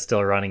that you're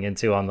still running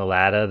into on the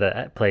ladder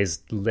that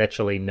plays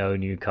literally no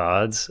new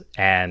cards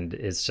and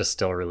is just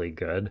still really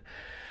good.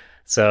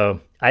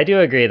 So I do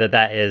agree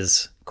that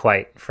is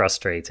quite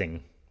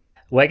frustrating.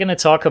 We're going to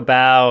talk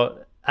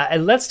about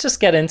Let's just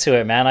get into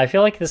it, man. I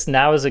feel like this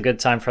now is a good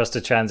time for us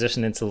to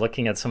transition into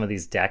looking at some of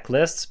these deck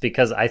lists,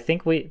 because I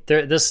think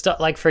there's stuff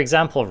like, for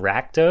example,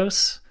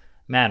 Rakdos.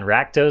 Man,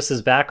 Rakdos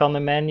is back on the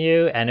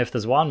menu, and if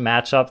there's one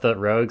matchup that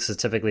Rogues has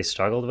typically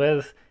struggled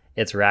with,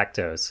 it's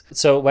Rakdos.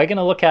 So we're going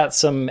to look at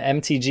some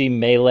MTG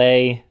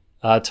Melee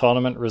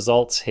tournament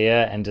results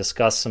here and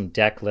discuss some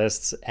deck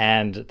lists.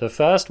 And the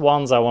first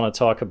ones I want to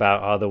talk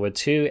about are there were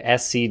two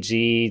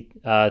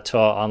SCG Tour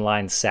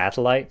Online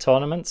satellite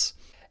tournaments.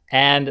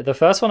 And the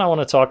first one I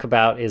want to talk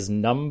about is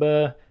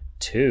number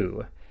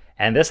 2.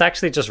 And this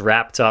actually just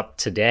wrapped up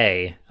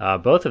today.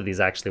 Both of these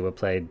actually were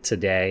played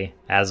today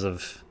as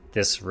of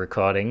this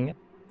recording.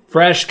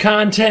 Fresh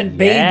content,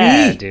 baby!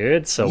 Yeah,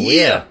 dude. So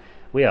we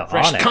are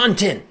fresh on it.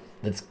 Content.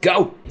 Let's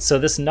go. So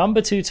this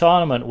number 2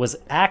 tournament was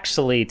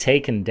actually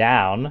taken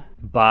down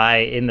by,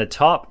 in the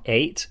top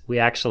 8, we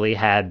actually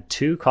had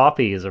 2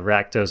 copies of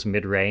Rakdos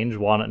Midrange,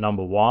 one at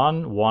number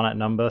 1, one at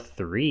number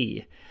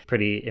 3.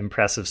 Pretty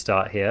impressive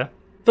start here.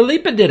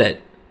 Philippa did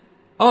it.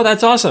 Oh,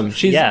 that's awesome.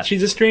 She's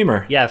a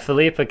streamer. Yeah,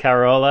 Philippa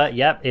Carola,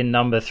 in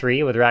number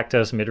 3 with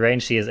Rakdos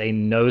Midrange. She is a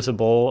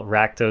notable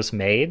Rakdos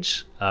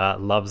mage,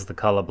 loves the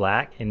color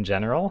black in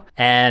general.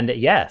 And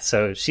yeah,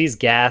 so she's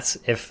gas.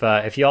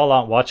 If y'all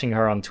aren't watching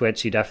her on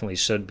Twitch, you definitely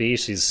should be.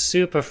 She's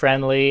super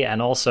friendly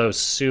and also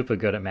super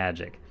good at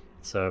Magic.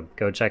 So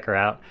go check her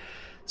out.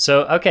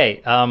 So,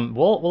 okay,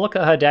 we'll look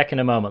at her deck in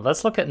a moment.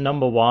 Let's look at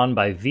number 1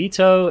 by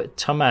Vito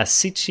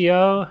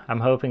Tomasiccio. I'm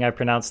hoping I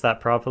pronounced that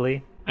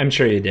properly. I'm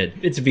sure you did.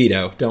 It's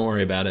Vito. Don't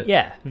worry about it.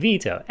 Yeah,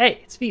 Vito. Hey,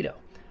 it's Vito.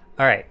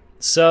 All right,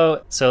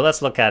 so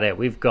let's look at it.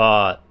 We've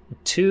got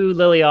 2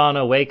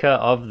 Liliana Waker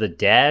of the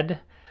Dead.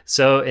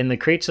 So in the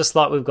creature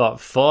slot, we've got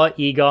 4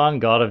 Egon,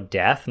 God of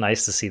Death.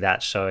 Nice to see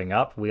that showing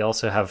up. We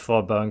also have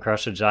 4 Bone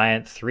Crusher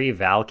Giant, 3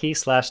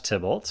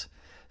 Valky/Tibalt,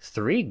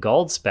 3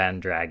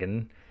 Goldspan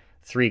Dragon,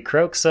 3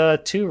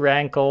 Croxa, 2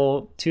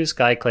 Rankle, 2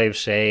 Skyclave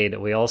Shade.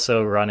 We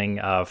also running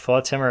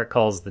 4 Timmerick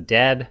Calls the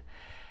Dead,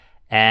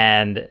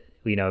 and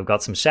we've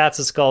got some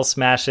Shattered Skull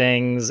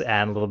Smashings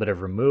and a little bit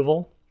of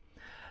removal.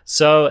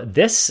 So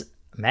this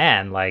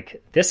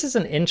is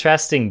an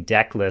interesting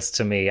deck list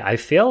to me. I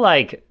feel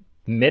like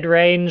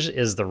Midrange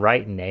is the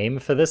right name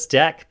for this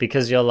deck,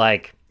 because you're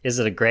like, is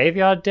it a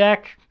graveyard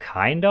deck?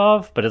 Kind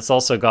of, but it's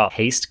also got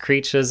haste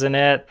creatures in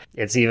it.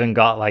 It's even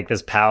got like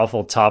this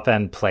powerful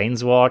top-end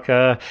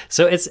planeswalker.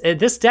 So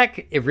this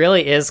deck, it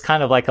really is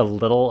kind of like a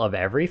little of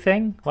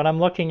everything when I'm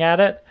looking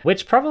at it,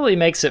 which probably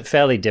makes it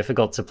fairly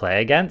difficult to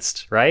play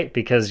against, right?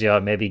 Because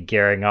you're maybe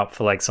gearing up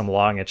for like some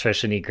long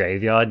attrition-y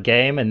graveyard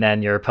game, and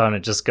then your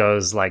opponent just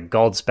goes like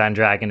Goldspan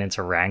Dragon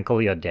into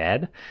Rankle, you're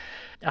dead.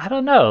 I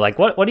don't know. Like,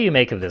 what do you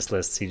make of this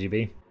list,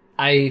 CGB?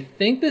 I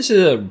think this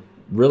is a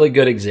really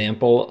good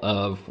example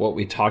of what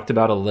we talked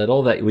about a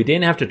little, that we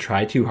didn't have to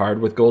try too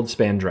hard with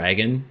Goldspan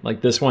Dragon.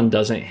 Like, this one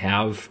doesn't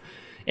have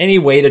any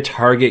way to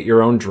target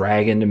your own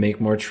dragon to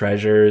make more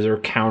treasures or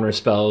counter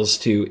spells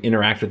to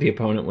interact with the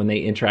opponent when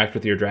they interact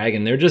with your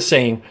dragon. They're just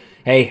saying,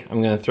 hey,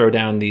 I'm going to throw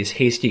down these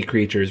hasty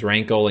creatures,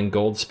 Rankle and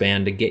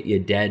Goldspan, to get you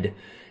dead.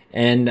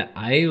 And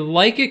I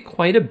like it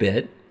quite a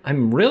bit.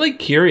 I'm really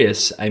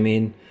curious. I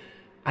mean,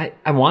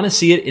 I want to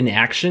see it in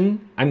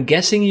action. I'm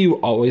guessing you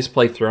always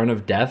play Throne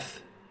of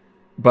Death,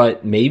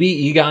 but maybe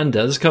Egon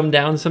does come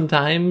down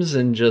sometimes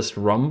and just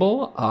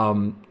rumble.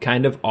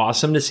 Kind of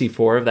awesome to see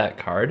 4 of that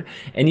card.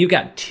 And you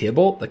got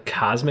Tibalt, the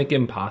Cosmic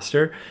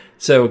Imposter.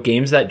 So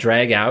games that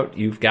drag out,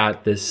 you've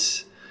got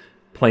this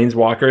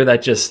Planeswalker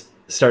that just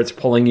starts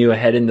pulling you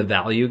ahead in the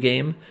value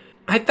game.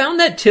 I found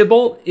that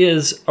Tibalt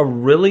is a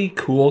really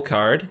cool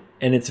card,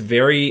 and it's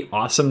very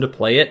awesome to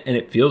play it, and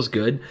it feels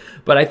good.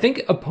 But I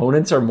think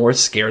opponents are more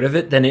scared of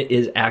it than it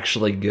is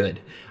actually good.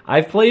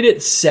 I've played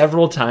it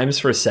several times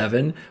for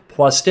 7,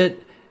 plussed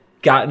it,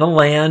 gotten a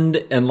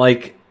land, and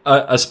like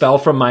a spell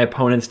from my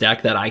opponent's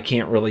deck that I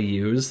can't really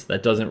use,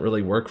 that doesn't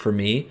really work for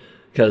me,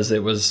 because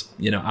it was,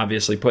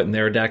 obviously put in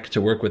their deck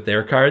to work with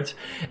their cards.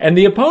 And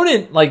the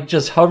opponent like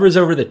just hovers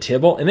over the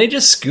Tibalt, and they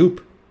just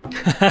scoop.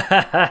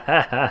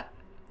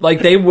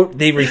 Like they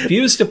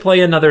refuse to play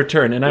another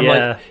turn, and I'm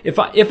like,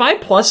 if I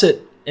plus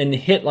it and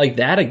hit like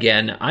that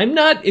again, I'm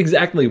not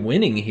exactly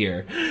winning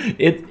here.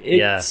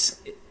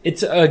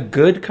 It's a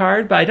good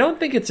card, but I don't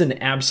think it's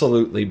an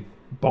absolutely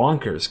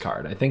bonkers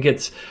card. I think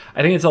it's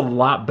a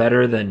lot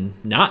better than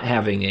not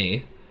having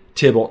a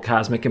Tibalt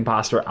Cosmic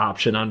Imposter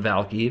option on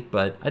Valky,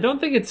 but I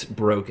don't think it's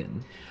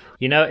broken.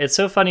 It's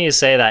so funny you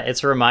say that.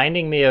 It's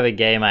reminding me of a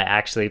game I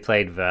actually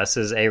played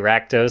versus a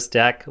Rakdos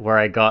deck where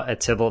I got a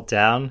Tibalt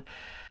down.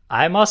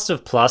 I must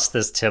have plussed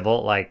this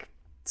Tibalt like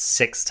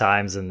 6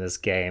 times in this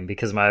game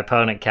because my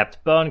opponent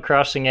kept bone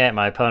crushing it.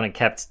 My opponent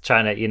kept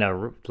trying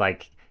to,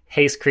 like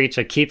haste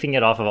creature, keeping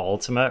it off of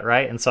ultimate,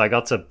 right? And so I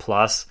got to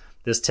plus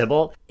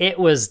Tibalt, it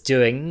was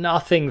doing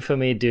nothing for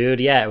me, dude.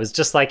 Yeah, it was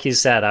just like you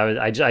said.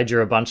 I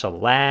drew a bunch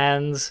of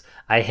lands.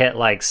 I hit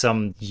like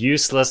some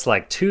useless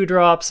like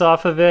 2-drops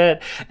off of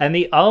it. And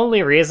the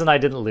only reason I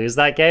didn't lose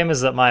that game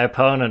is that my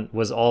opponent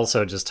was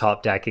also just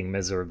top decking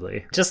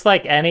miserably. Just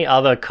like any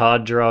other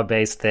card draw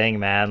based thing,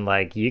 man,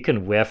 like you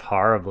can whiff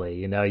horribly.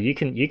 You know, you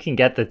can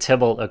get the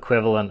Tibalt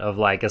equivalent of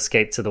like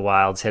Escape to the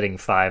Wilds hitting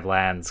 5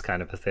 lands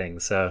kind of a thing.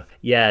 So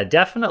yeah,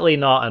 definitely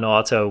not an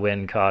auto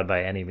win card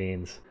by any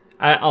means.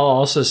 I'll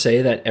also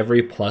say that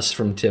every plus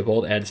from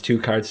Tibalt adds 2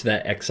 cards to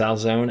that exile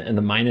zone, and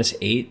the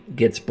 -8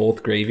 gets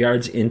both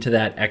graveyards into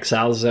that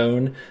exile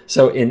zone.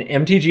 So in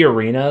MTG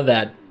Arena,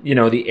 that, you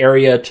know, the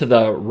area to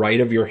the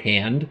right of your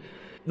hand,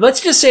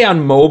 let's just say on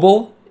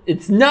mobile,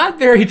 it's not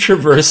very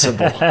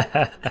traversable.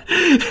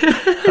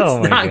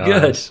 It's not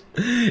good.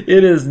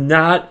 It is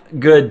not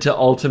good to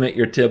ultimate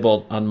your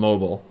Tibalt on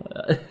mobile.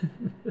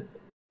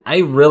 I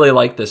really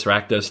like this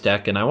Rakdos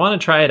deck, and I want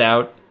to try it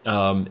out,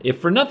 if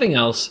for nothing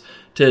else,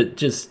 to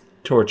just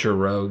torture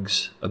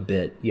rogues a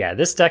bit. Yeah,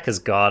 this deck has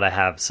got to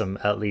have some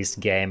at least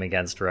game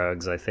against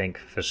rogues, I think,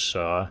 for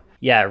sure.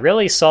 Yeah,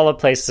 really solid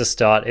place to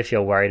start if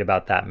you're worried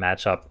about that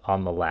matchup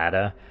on the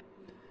ladder.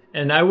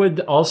 And I would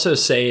also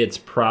say it's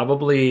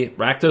probably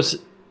Rakdos,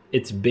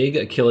 its big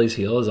Achilles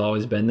heel has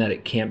always been that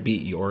it can't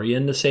beat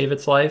Yorion to save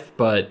its life,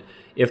 but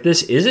if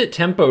this Izzet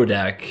tempo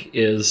deck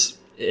is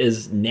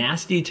as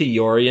nasty to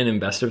Yorion in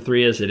best of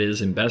 3 as it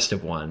is in best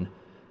of 1,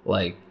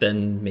 like,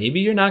 then maybe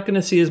you're not going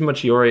to see as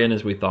much Yorion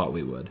as we thought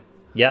we would.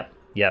 Yep,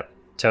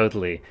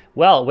 totally.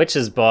 Well, which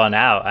is borne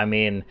out. I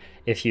mean,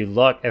 if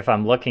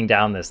I'm looking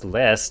down this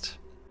list,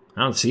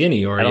 I don't see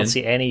any Yorion. I don't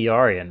see any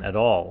Yorion at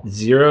all.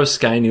 0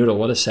 Sky Noodle.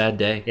 What a sad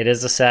day. It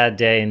is a sad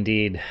day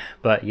indeed.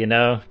 But, you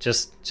know,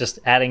 just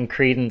adding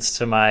credence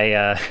to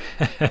my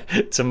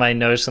to my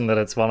notion that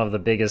it's one of the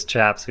biggest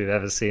traps we've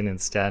ever seen in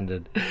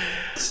Standard.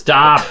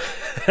 Stop.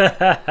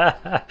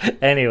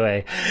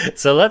 Anyway,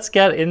 so let's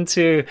get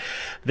into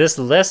this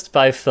list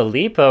by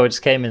Filippo,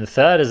 which came in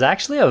 3rd, is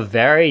actually a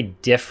very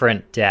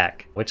different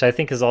deck, which I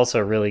think is also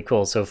really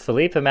cool. So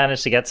Filippo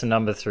managed to get to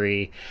number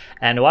 3,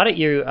 and why don't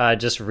you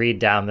just read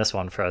down this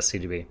one for us,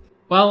 CGB?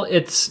 Well,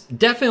 it's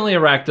definitely a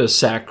Rakdos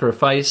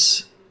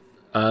sacrifice,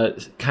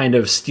 kind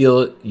of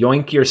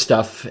yoink your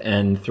stuff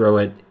and throw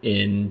it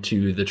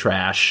into the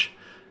trash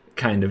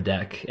kind of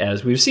deck,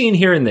 as we've seen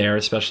here and there,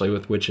 especially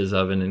with Witch's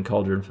Oven and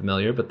Cauldron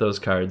Familiar, but those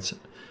cards,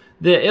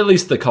 at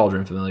least the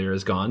Cauldron Familiar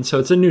is gone, so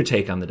it's a new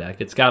take on the deck.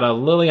 It's got a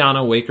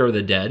Liliana Waker of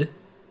the Dead,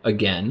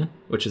 again,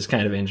 which is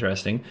kind of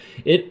interesting.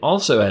 It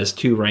also has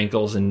 2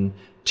 Rankles and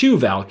 2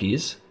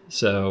 Valkies,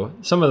 so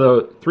some of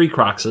the 3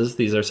 Croxes,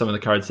 these are some of the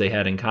cards they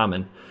had in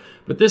common.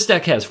 But this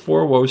deck has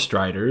 4 Woe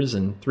Striders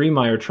and 3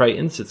 Mire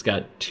Tritons. It's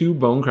got 2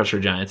 Bone Crusher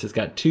Giants. It's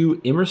got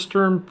 2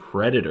 Immersturm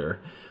Predator.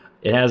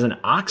 It has an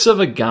Ox of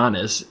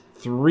Agonis,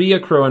 3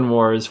 Akroan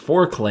Wars,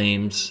 4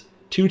 Claims,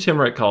 2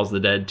 Timurit Calls the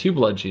Dead, 2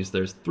 Blood Chiefs.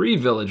 There's 3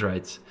 Village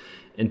Rites,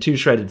 and 2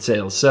 Shredded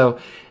Sails. So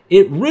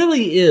it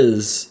really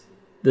is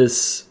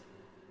this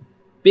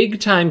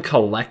big-time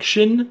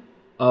collection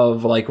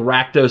of like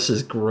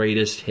Rakdos'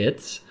 greatest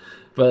hits.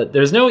 But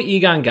there's no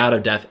Egon God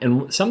of Death.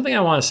 And something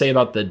I want to say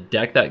about the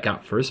deck that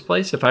got first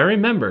place, if I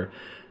remember,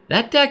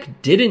 that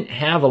deck didn't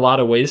have a lot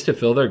of ways to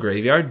fill their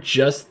graveyard,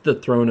 just the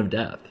Throne of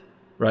Death,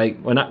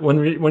 right?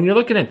 When you're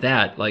looking at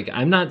that, like,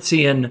 I'm not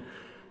seeing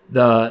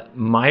the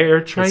Mire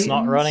Triton. It's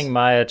not running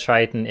Mire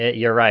Triton.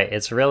 You're right.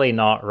 It's really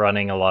not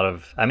running a lot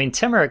of... I mean,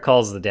 Timurit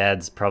Calls the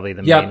Dead's probably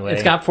the main way.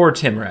 It's got 4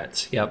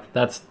 Timurits. Yep,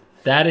 that's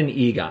that and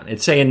Egon.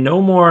 It's saying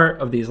no more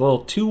of these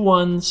little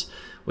 2/1s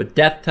with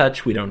Death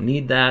Touch. We don't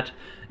need that.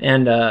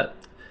 And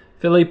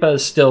Philippa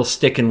is still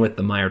sticking with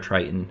the Mire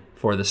Triton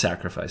for the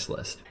sacrifice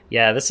list.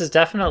 Yeah, this is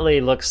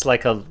definitely looks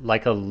like a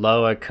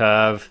lower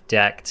curve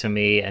deck to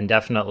me, and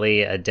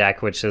definitely a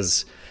deck which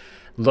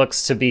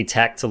looks to be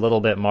teched a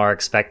little bit more,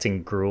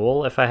 expecting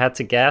Gruul, if I had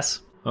to guess.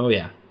 Oh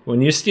yeah,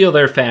 when you steal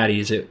their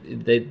fatties,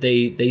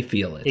 they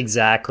feel it.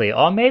 Exactly.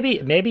 Or maybe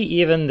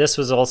even this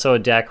was also a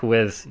deck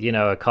with, you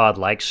know, a card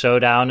like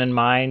Showdown in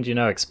mind, you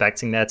know,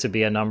 expecting there to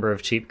be a number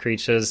of cheap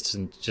creatures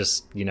to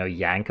just, you know,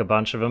 yank a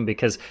bunch of them.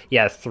 Because,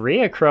 yeah,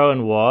 3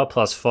 Akroan War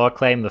plus 4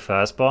 Claim the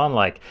Firstborn,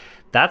 like,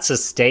 that's a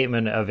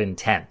statement of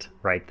intent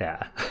right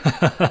there.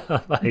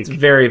 Like, it's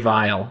very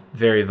vile.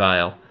 Very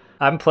vile.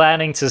 I'm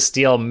planning to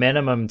steal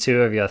minimum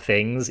 2 of your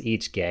things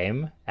each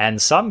game.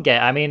 And some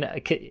game, I mean,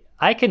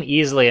 I can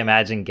easily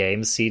imagine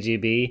games,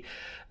 CGB,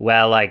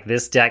 where like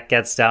this deck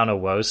gets down a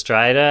Woe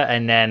Strider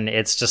and then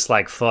it's just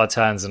like 4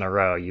 turns in a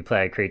row. You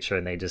play a creature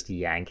and they just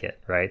yank it,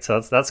 right?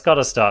 So that's got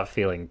to start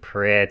feeling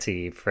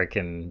pretty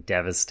freaking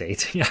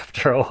devastating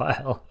after a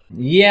while.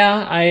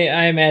 Yeah,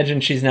 I imagine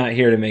she's not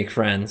here to make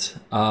friends.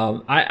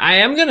 I'm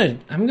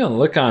gonna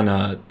look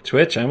on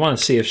Twitch. I want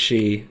to see if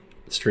she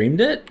streamed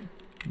it.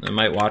 I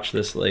might watch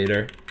this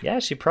later. Yeah,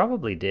 she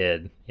probably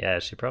did.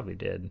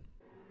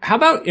 How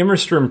about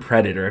Immersturm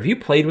Predator? Have you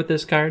played with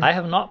this card? I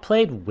have not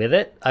played with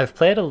it. I've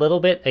played a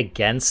little bit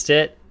against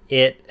it.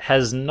 It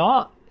has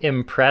not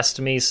impressed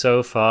me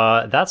so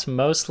far. That's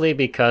mostly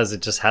because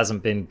it just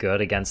hasn't been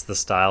good against the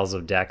styles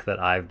of deck that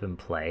I've been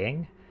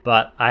playing.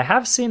 But I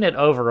have seen it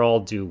overall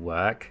do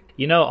work.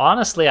 You know,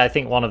 honestly, I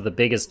think one of the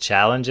biggest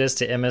challenges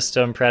to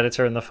Immerstone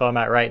Predator in the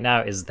format right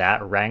now is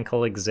that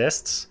Rankle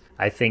exists.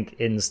 I think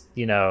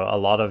a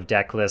lot of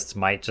deck lists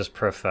might just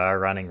prefer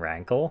running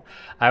Rankle.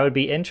 I would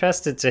be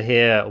interested to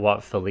hear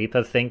what Felipe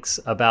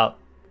thinks about,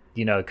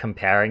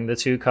 comparing the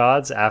two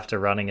cards after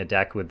running a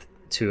deck with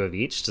two of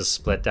each to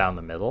split down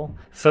the middle.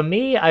 For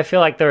me, I feel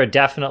like there are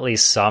definitely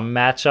some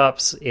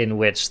matchups in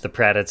which the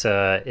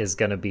Predator is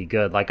going to be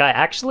good. Like, I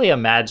actually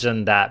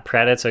imagine that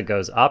Predator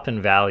goes up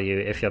in value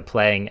if you're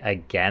playing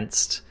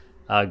against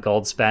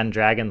Goldspan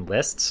Dragon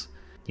lists.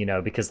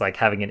 Because like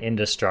having an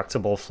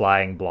indestructible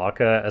flying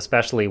blocker,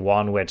 especially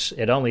one which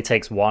it only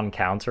takes one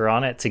counter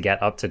on it to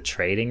get up to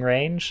trading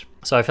range.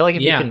 So I feel like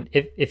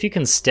if you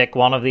can stick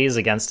one of these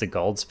against a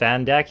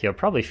Goldspan deck, you're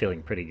probably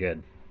feeling pretty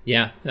good.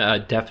 Yeah,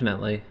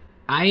 definitely.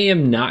 I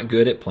am not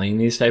good at playing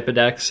these type of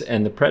decks,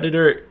 and the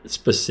Predator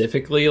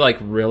specifically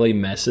really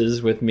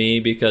messes with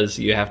me because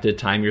you have to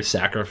time your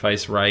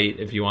sacrifice right.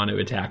 If you want to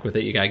attack with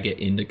it, you gotta get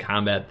into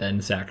combat,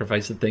 then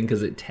sacrifice the thing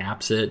because it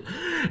taps it.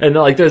 And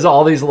there's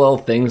all these little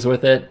things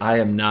with it I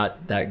am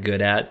not that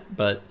good at,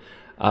 but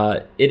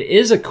it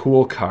is a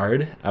cool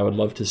card. I would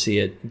love to see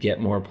it get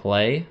more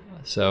play.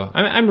 So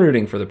I'm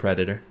rooting for the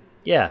Predator.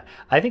 Yeah,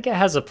 I think it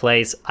has a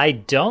place. I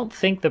don't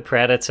think the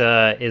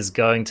Predator is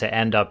going to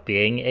end up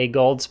being a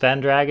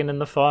Goldspan Dragon in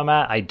the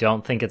format. I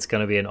don't think it's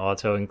going to be an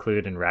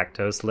auto-include in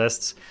Rakdos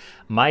lists.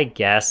 My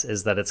guess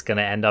is that it's going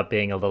to end up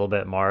being a little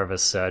bit more of a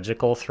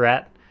surgical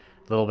threat,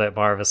 a little bit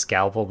more of a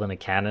scalpel than a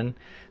cannon.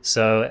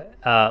 So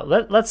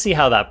let's see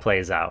how that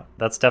plays out.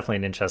 That's definitely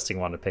an interesting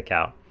one to pick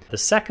out. The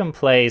second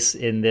place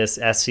in this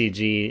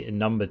SCG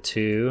number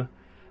 2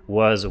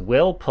 was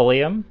Will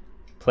Pulliam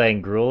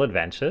playing Gruul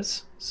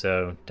Adventures.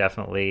 So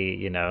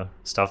definitely,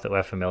 stuff that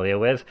we're familiar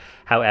with.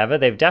 However,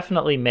 they've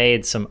definitely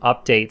made some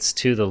updates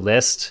to the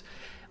list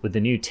with the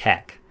new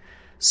tech.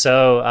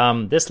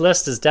 So this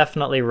list is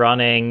definitely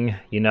running,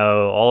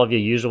 all of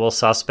your usual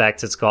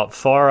suspects. It's got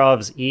 4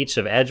 ofs each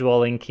of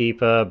Edgewall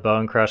Innkeeper,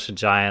 Bone Crusher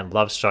Giant,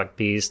 Lovestruck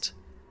Beast,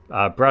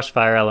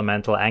 Brushfire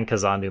Elemental, and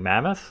Kazandu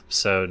Mammoth.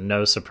 So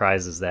no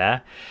surprises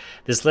there.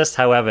 This list,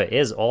 however,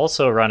 is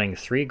also running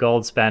 3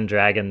 Goldspan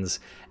Dragons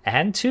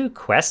and 2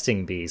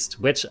 Questing Beasts,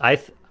 which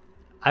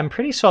I'm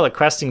pretty sure that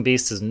Questing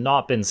Beast has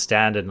not been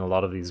standard in a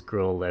lot of these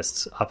Gruul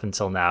lists up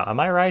until now. Am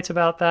I right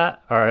about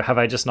that? Or have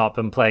I just not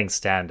been playing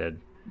standard?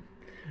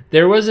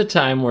 There was a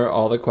time where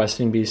all the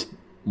Questing Beasts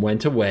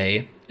went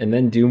away, and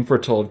then Doom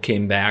Foretold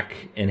came back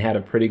and had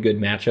a pretty good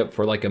matchup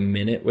for a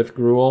minute with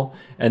Gruul,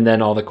 and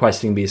then all the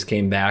Questing Beasts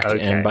came back,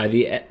 okay. And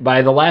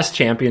by the last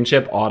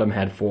championship, Autumn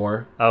had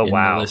 4. Oh, in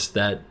wow. The list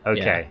that,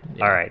 okay.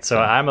 Yeah, all right.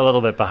 So I'm a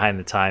little bit behind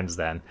the times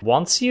then.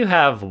 Once you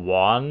have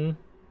one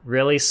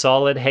really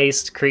solid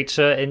haste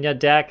creature in your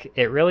deck,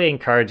 it really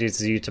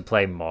encourages you to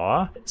play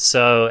more.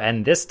 So,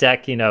 and this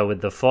deck,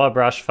 with the 4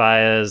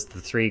 Brushfires, the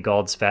 3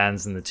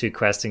 Goldspans, and the 2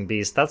 Questing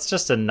Beasts, that's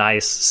just a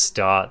nice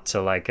start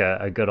to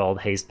a good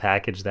old haste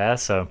package there.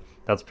 So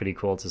that's pretty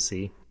cool to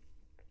see.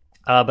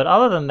 But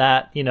other than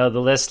that, the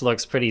list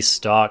looks pretty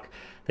stock.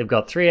 They've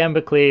got 3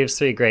 Embercleaves,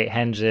 3 Great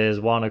Henges,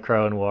 1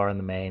 Crow and War in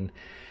the main.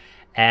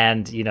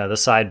 And, the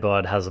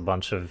sideboard has a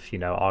bunch of,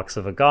 Ox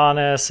of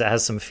Agonis. It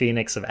has some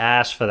Phoenix of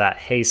Ash for that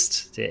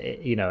haste,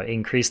 to,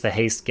 increase the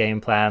haste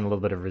game plan, a little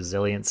bit of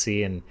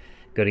resiliency and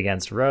good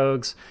against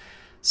rogues.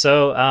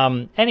 So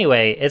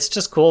anyway, it's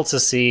just cool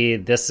to see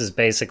this is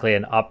basically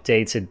an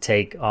updated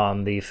take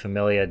on the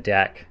familiar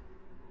deck,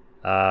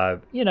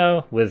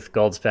 with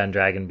Goldspan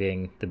Dragon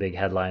being the big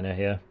headliner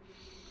here.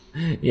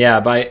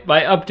 Yeah, by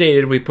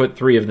updated, we put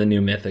 3 of the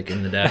new Mythic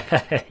in the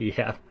deck.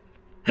 Yeah.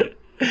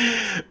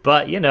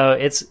 But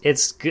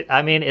it's good.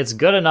 I mean, it's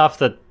good enough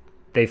that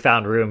they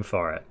found room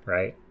for it,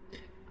 right?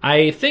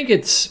 I think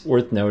it's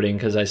worth noting,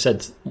 because I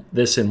said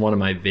this in one of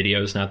my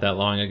videos not that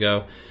long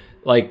ago.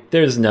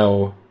 There's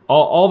no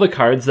all the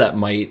cards that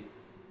might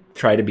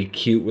try to be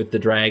cute with the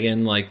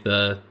dragon, like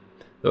the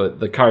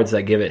cards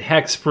that give it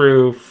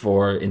hexproof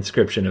or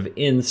Inscription of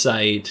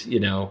Insight,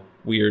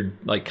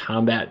 weird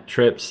combat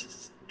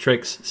tricks,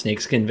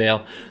 Snakeskin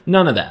Veil.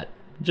 None of that.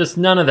 Just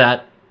none of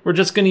that. We're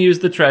just going to use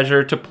the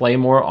treasure to play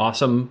more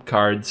awesome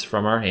cards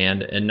from our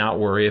hand and not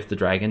worry if the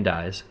dragon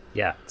dies.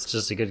 Yeah, it's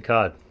just a good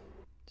card.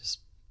 Just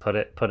put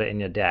it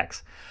in your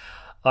decks.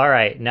 All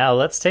right, now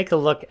let's take a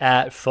look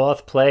at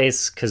 4th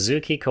place,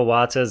 Kazuki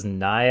Kawata's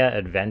Naya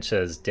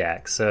Adventures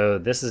deck. So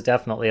this is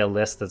definitely a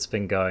list that's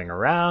been going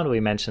around.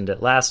 We mentioned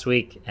it last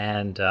week,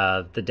 and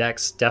the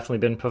deck's definitely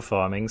been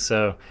performing.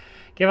 So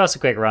give us a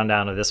quick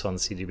rundown of this one,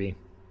 CGB.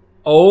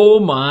 Oh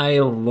my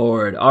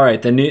lord. All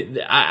right,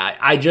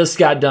 I just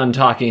got done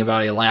talking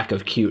about a lack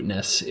of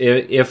cuteness.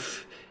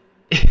 If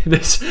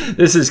this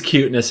is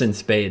cuteness in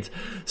spades.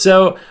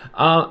 So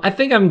I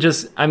think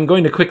I'm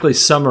going to quickly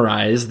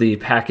summarize the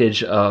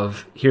package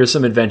of here's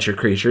some adventure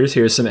creatures,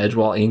 here's some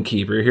Edgewall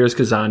Innkeeper, here's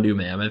Kazandu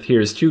Mammoth,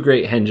 here's 2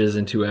 Great Henges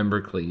and 2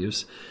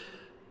 Embercleaves.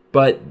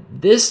 But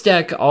this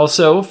deck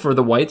also, for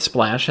the white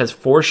splash, has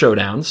 4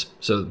 showdowns,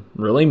 so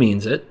really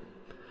means it.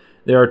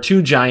 There are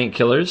 2 giant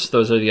killers.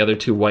 Those are the other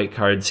 2 white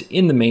cards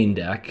in the main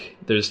deck.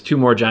 There's 2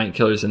 more giant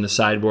killers in the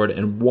sideboard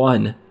and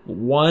one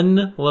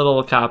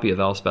little copy of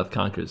Elspeth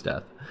Conquers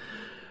Death.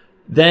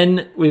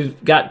 Then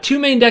we've got 2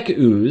 main deck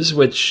Ooze,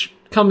 which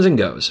comes and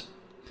goes.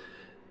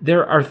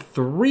 There are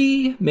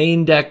 3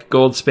 main deck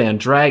Goldspan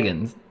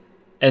Dragons,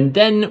 and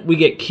then we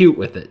get cute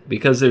with it,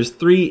 because there's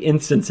 3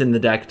 instants in the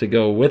deck to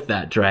go with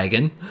that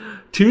dragon.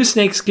 2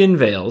 Snakeskin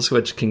Veils,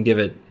 which can give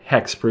it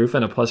hexproof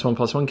and a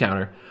 +1/+1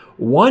 counter.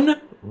 1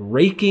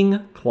 Raking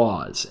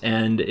Claws.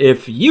 And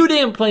if you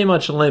didn't play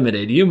much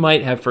Limited, you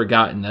might have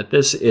forgotten that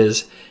this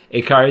is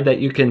a card that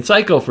you can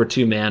cycle for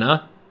 2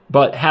 mana,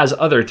 but has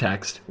other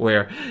text,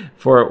 where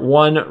for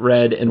 1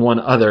 red and 1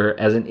 other,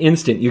 as an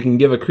instant, you can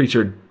give a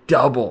creature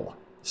double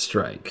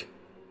strike.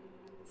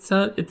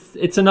 So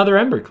it's another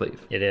Embercleave.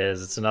 It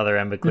is. It's another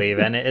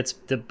Embercleave,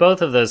 and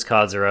both of those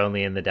cards are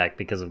only in the deck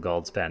because of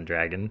Goldspan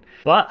Dragon.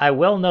 But I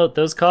will note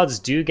those cards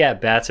do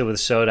get better with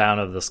Showdown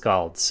of the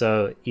Skalds.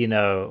 So,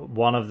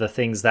 one of the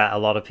things that a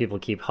lot of people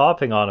keep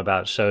harping on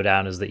about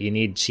Showdown is that you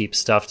need cheap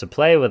stuff to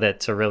play with it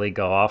to really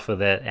go off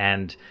with it,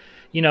 and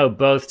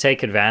both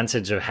take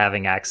advantage of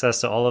having access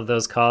to all of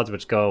those cards,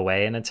 which go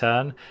away in a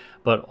turn,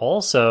 but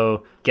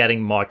also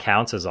getting more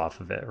counters off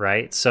of it,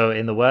 right? So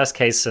in the worst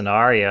case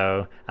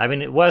scenario,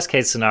 worst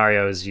case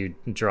scenario is you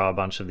draw a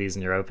bunch of these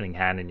in your opening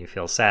hand and you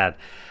feel sad.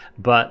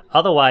 But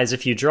otherwise,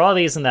 if you draw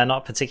these and they're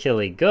not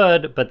particularly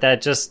good, but they're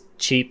just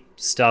cheap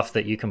stuff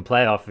that you can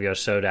play off of your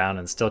showdown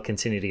and still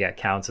continue to get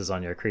counters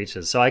on your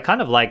creatures. So I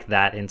kind of like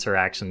that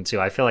interaction too.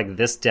 I feel like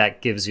this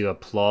deck gives you a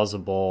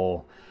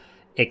plausible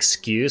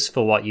excuse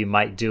for what you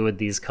might do with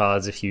these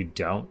cards if you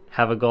don't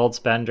have a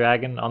Goldspan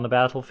Dragon on the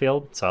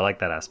battlefield. So I like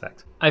that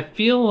aspect. I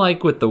feel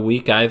like with the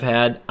week I've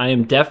had,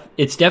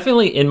 it's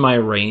definitely in my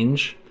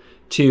range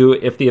to,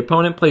 if the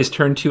opponent plays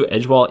turn 2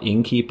 Edgewall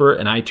Innkeeper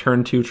and I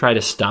turn 2 try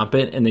to stomp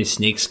it and they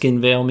Snakeskin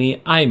Veil me,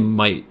 I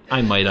might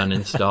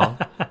uninstall.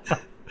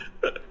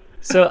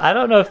 So I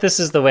don't know if this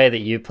is the way that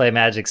you play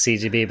Magic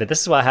CGB, but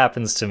this is what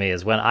happens to me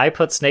is when I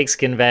put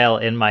Snakeskin Veil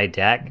in my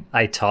deck,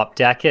 I top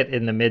deck it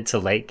in the mid to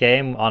late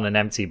game on an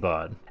empty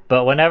board.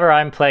 But whenever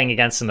I'm playing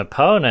against an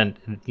opponent,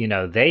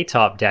 they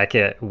top deck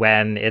it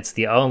when it's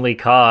the only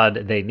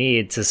card they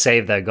need to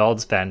save their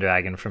Goldspan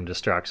Dragon from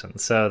destruction.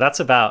 So that's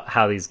about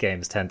how these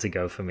games tend to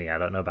go for me. I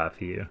don't know about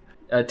for you.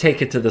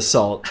 Take it to the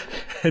salt.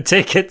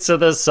 Take it to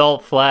the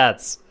salt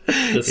flats.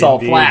 The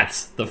salt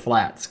flats. The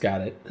flats.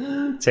 Got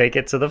it. Take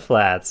it to the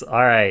flats.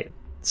 All right.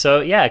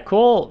 So yeah,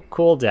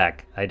 cool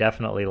deck. I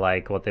definitely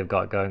like what they've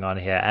got going on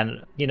here.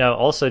 And,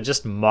 also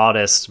just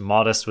modest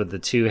with the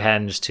 2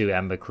 Henge, 2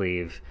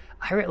 Embercleave.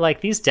 I like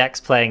these decks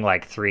playing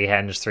like 3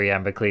 Henge, 3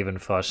 Embercleave,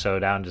 and 4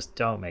 Showdown just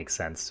don't make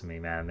sense to me,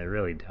 man. They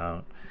really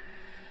don't.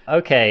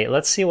 Okay,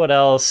 let's see what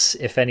else,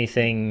 if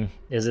anything,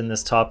 is in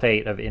this top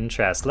 8 of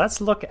interest.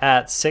 Let's look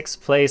at 6th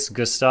place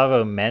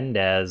Gustavo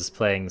Mendez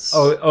playing...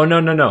 Oh,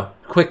 no.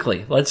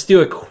 Quickly. Let's do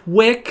a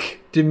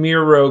quick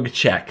Dimir Rogue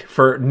check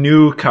for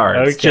new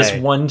cards. Okay. Just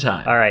one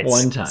time. All right.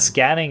 One time.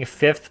 Scanning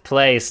 5th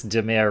place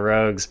Dimir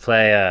Rogues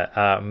player,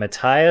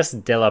 Matthias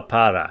De La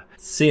Parra.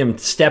 See him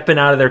stepping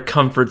out of their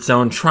comfort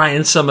zone,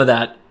 trying some of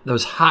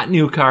those hot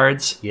new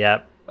cards.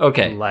 Yep.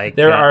 Okay.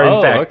 There are,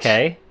 in fact...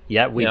 okay.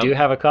 Yep, we do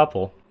have a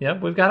couple.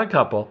 Yep, we've got a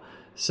couple.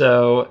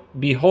 So,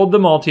 Behold the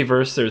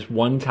Multiverse, there's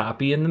 1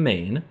 copy in the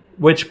main,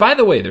 which, by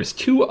the way, there's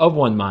 2 of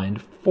One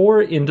Mind,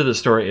 4 into the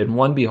story, and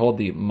 1 Behold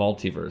the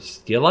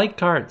Multiverse. Do you like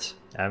cards?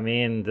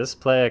 This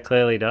player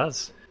clearly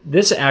does.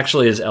 This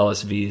actually is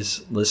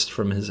LSV's list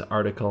from his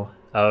article.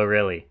 Oh,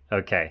 really?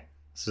 Okay.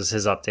 This is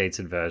his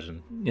updated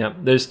version. Yep,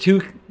 there's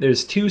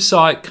two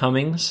Saw It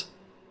Comings,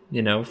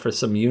 for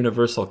some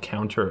universal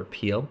counter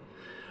appeal.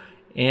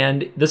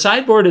 And the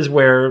sideboard is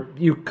where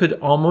you could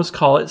almost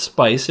call it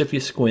spice if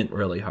you squint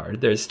really hard.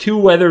 There's 2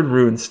 Weathered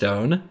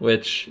Runestone,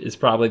 which is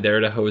probably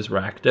there to hose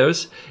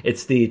Rakdos.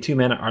 It's the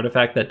 2-mana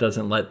artifact that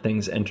doesn't let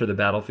things enter the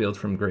battlefield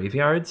from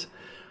graveyards.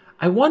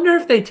 I wonder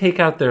if they take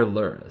out their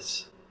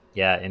Lurrus.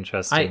 Yeah,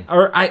 interesting.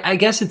 I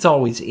guess it's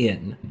always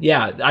in.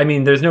 Yeah,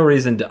 there's no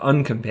reason to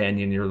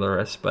uncompanion your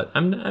Lurrus, but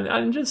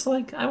I'm just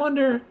like, I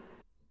wonder.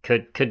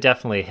 Could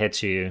definitely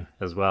hit you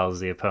as well as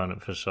the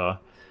opponent for sure.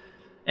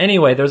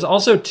 Anyway, there's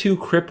also 2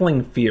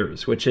 Crippling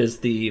Fears, which is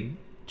the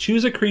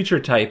choose a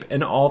creature type,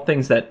 and all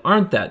things that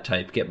aren't that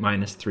type get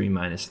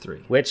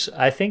 -3/-3. Which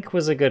I think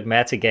was a good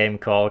metagame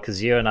call,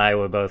 because you and I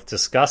were both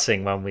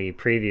discussing when we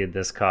previewed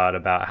this card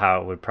about how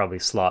it would probably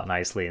slot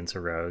nicely into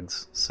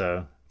rogues.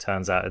 So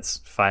turns out it's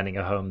finding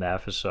a home there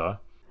for sure.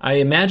 I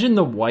imagine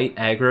the white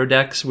aggro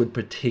decks would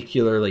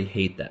particularly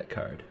hate that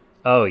card.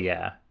 Oh,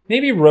 yeah.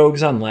 Maybe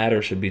rogues on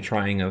ladder should be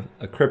trying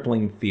a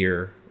Crippling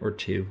Fear or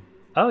 2.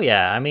 Oh,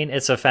 yeah.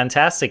 It's a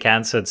fantastic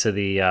answer to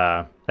the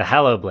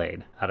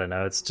Hallowblade. I don't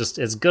know.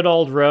 It's good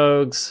old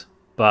rogues,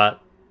 but...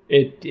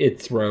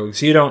 It's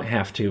rogues. You don't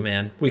have to,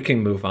 man. We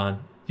can move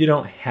on. You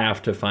don't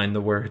have to find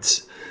the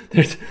words.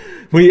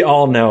 We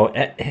all know.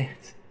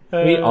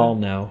 We all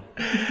know.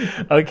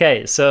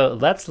 Okay, so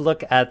let's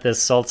look at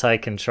this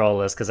Sultai control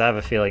list, because I have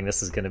a feeling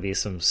this is going to be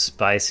some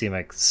spicy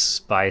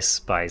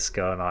spice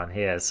going on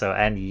here. So,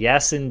 and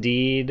yes,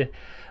 indeed,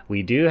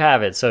 we do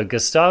have it. So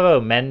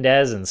Gustavo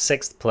Mendez in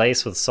 6th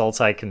place with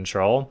Sultai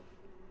control.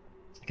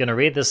 Going to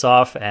read this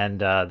off, and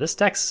this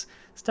deck's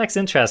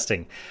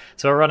interesting.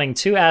 So we're running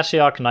 2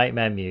 Ashiok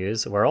Nightmare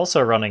Muse. We're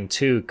also running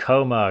 2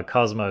 Koma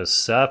Cosmos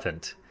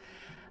Serpent.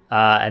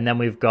 And then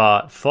we've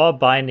got 4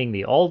 Binding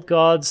the Old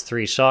Gods,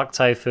 3 Shark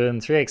Typhoon,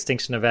 3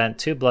 Extinction Event,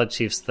 2 Blood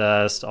Chief's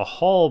Thirst, a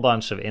whole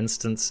bunch of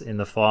instants in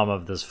the form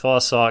of this 4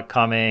 Sork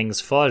Cummings,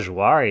 4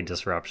 Jwari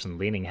Disruption,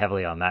 leaning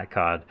heavily on that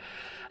card.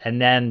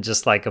 And then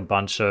just like a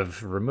bunch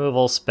of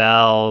removal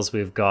spells.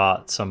 We've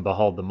got some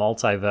Behold the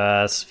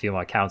Multiverse, a few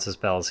more counter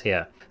spells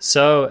here.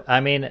 So,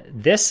 I mean,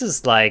 this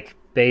is like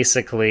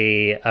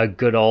basically a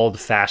good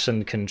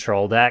old-fashioned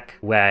control deck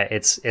where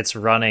it's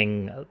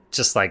running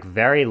just like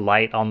very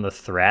light on the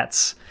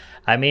threats.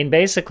 I mean,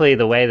 basically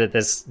the way that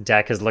this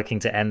deck is looking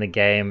to end the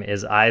game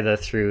is either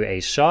through a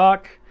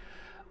Shark,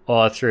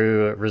 or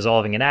through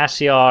resolving an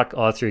Ashiok,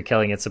 or through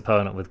killing its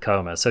opponent with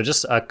Coma. So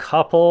just a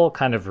couple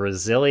kind of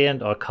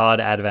resilient or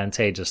card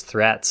advantageous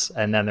threats,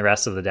 and then the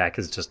rest of the deck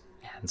is just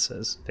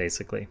answers,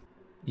 basically.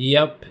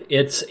 Yep,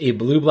 it's a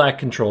blue-black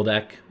control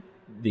deck.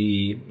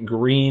 The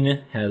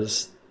green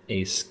has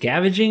a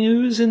Scavenging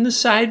Ooze in the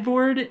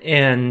sideboard,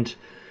 and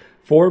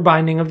 4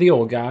 Binding of the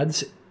Old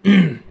Gods,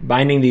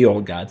 Binding the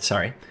Old Gods,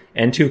 sorry,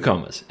 and 2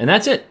 Comas. And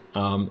that's it.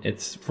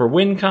 It's for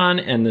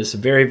WinCon and this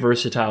very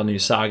versatile new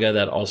saga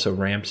that also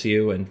ramps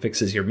you and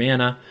fixes your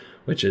mana,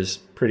 which is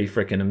pretty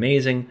freaking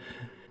amazing.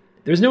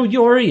 There's no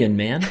Yorion,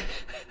 man.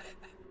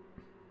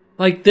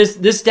 Like,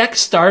 this deck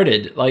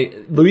started,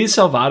 like, Luis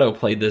Salvato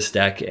played this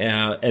deck,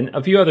 and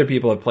a few other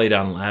people have played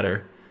on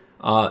ladder.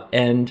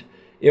 And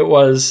it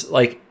was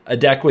like a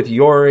deck with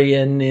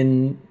Yorion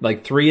in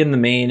like 3 in the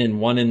main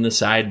and 1 in the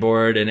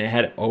sideboard, and it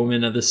had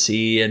Omen of the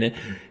Sea, and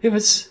it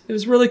was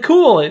really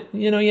cool.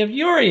 You have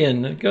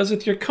Yorion, it goes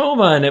with your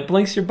Coma, and it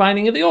blinks your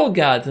Binding of the Old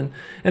Gods, and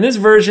this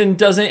version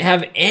doesn't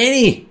have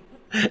any.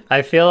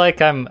 I feel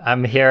like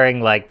I'm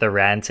hearing like the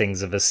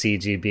rantings of a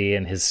CGB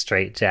in his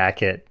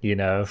straitjacket,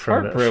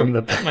 from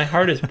the my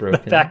heart is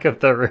broken. The back of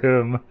the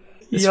room.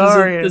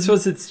 This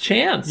was its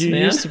chance, you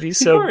man. Used to be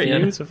so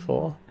Yorion.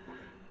 Beautiful.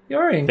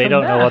 Yorion, they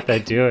don't back. know what they're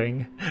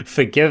doing.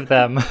 Forgive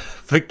them.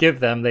 Forgive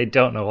them. They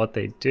don't know what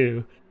they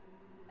do.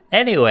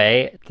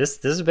 Anyway,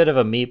 this is a bit of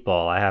a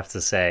meatball, I have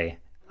to say.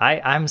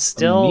 I'm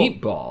still... A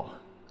meatball?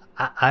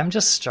 I'm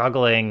just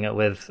struggling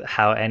with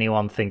how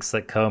anyone thinks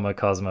that Coma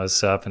Cosmos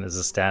Serpent is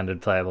a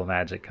standard playable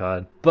Magic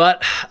card.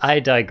 But I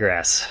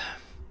digress.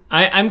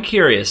 I'm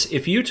curious,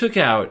 if you took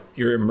out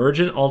your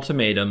Emergent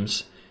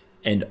Ultimatums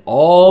and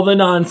all the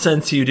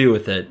nonsense you do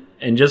with it,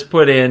 and just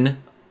put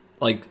in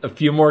like a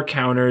few more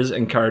counters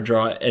and card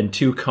draw and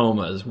 2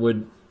 Comas, what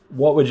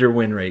would your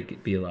win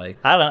rate be like?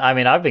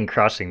 I've been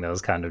crushing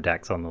those kind of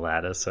decks on the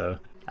ladder, so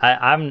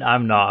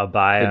I'm not a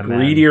buyer. The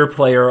greedier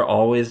player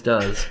always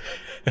does.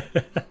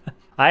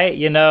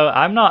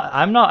 I'm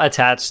not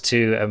attached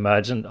to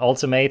Emergent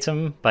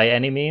Ultimatum by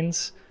any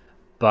means,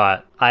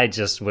 but I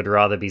just would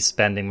rather be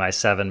spending my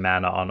 7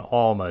 mana on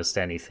almost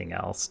anything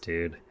else,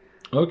 dude.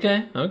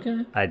 Okay.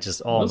 I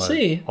just We'll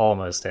see.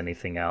 almost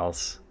anything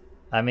else.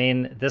 I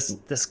mean,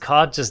 this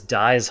card just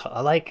dies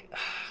like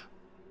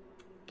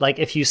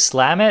if you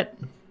slam it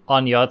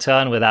on your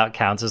turn without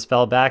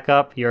counterspell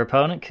backup, your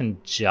opponent can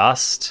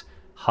just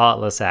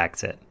Heartless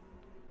Act it.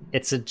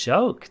 It's a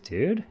joke,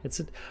 dude.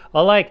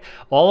 All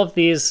of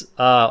these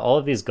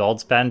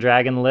Goldspan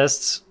Dragon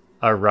lists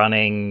are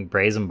running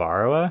Brazen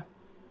Borrower.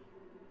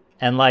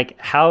 And like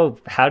how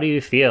do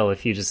you feel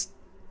if you just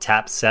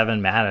tap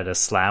 7 mana to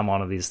slam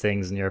one of these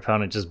things and your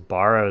opponent just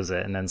borrows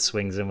it and then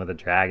swings in with a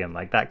dragon?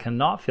 Like, that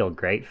cannot feel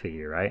great for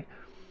you, right?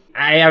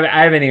 I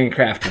haven't even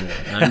crafted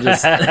it.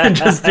 I'm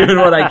just doing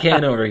what I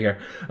can over here.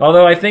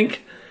 Although I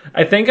think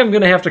I'm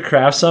gonna have to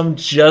craft some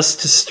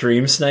just to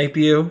stream snipe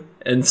you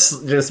and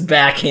just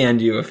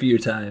backhand you a few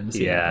times.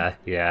 Yeah.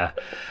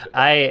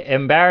 I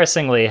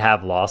embarrassingly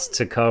have lost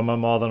to Coma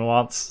more than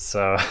once,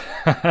 so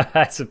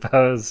I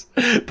suppose.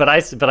 But I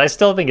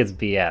still think it's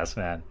BS,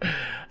 man.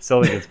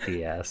 Still think it's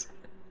BS.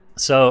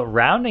 So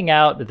rounding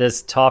out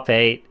this top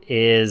 8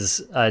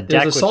 is a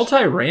deck. There's a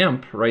Sultai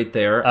ramp right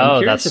there.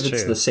 I'm curious if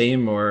it's the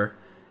same or...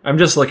 I'm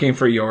just looking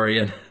for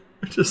Yorion.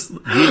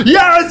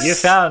 Yes! You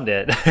found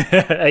it.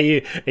 Are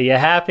you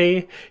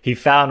happy? He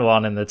found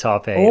one in the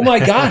top 8. Oh my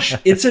gosh,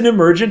 it's an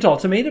Emergent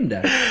Ultimatum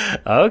deck.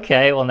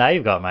 Okay, well now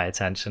you've got my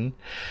attention.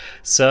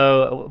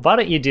 So why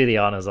don't you do the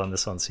honors on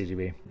this one,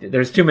 CGB?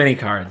 There's too many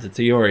cards. It's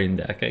a Yorion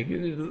deck.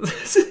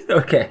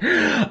 Okay.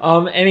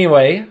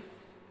 Anyway,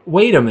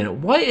 wait a minute.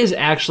 What is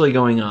actually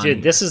going on? Dude,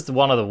 here? This is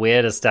one of the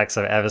weirdest decks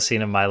I've ever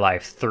seen in my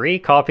life. 3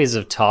 copies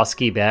of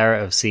Toski, Bearer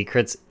of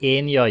Secrets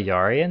in your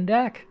Yorion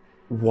deck?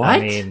 What? I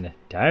mean,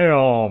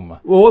 damn.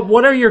 Well,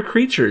 what are your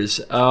creatures?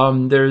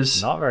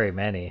 There's not very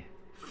many.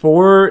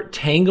 4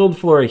 Tangled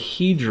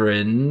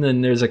Florahedron,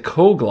 and there's a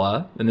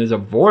Kogla, and there's a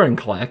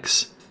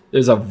Vorinclex,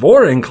 There's a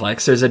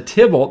Vorinclex, there's a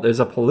Tibalt, there's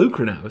a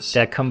Polukranos.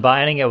 They're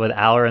combining it with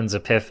Alrund's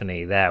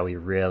Epiphany. There, we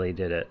really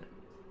did it.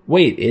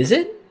 Wait, is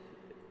it?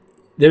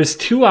 There's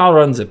 2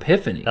 Alrund's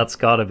Epiphany. That's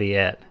got to be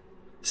it.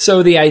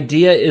 So the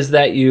idea is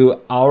that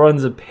you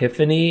Alrund's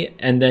Epiphany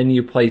and then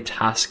you play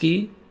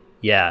Toski?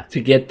 Yeah. To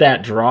get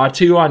that draw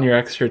 2 on your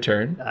extra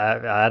turn?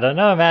 I don't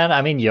know, man.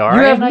 I mean, Yorion,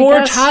 you have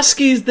more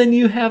Toskis than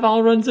you have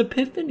Alrund's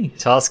Epiphany.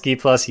 Toski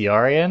plus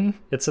Yorion?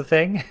 It's a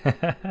thing?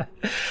 Okay.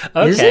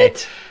 Is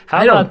it?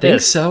 I don't think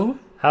so.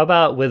 How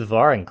about with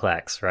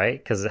Vorinclex, right?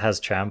 Because it has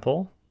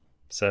Trample.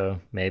 So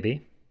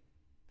maybe.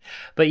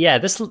 But yeah,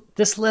 this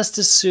list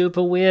is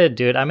super weird,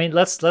 dude. I mean,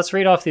 let's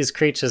read off these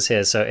creatures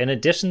here. So in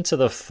addition to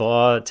the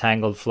 4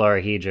 Tangled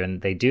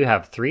Florahedron, they do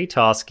have 3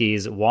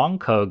 Toskis, 1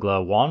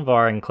 Kogla, 1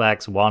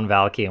 Vorinclex, 1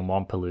 Valky, and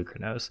 1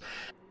 Polukranos.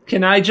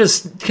 Can I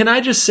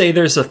just say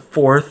there's a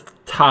 4th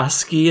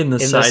Toski in the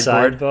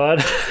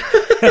sideboard?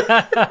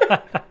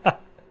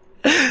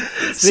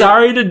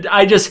 Sorry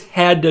I just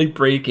had to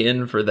break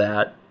in for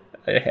that.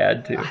 I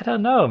had to. I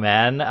don't know,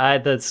 man.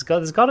 There's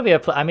got to be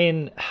I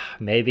mean,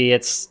 maybe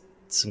it's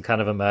some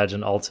kind of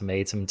emergent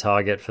ultimatum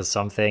target for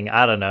something.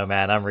 I don't know,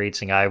 man. I'm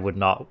reaching. I would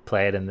not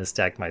play it in this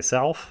deck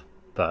myself,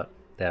 but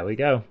there we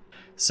go.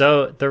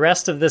 So the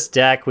rest of this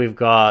deck, we've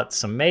got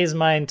some Maze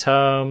Mine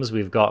Tomes.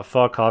 We've got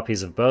 4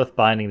 copies of both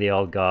Binding the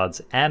Old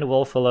Gods and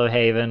Wolfwillow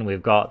Haven.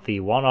 We've got the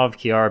one of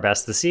Kiora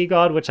Best the Sea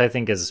God, which I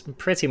think is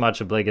pretty much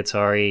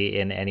obligatory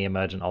in any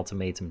emergent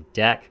ultimatum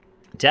deck.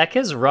 Deck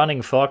is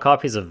running 4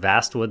 copies of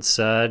Vastwood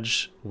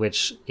Surge,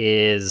 which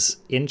is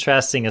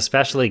interesting,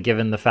 especially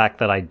given the fact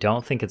that I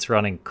don't think it's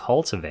running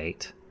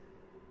Cultivate,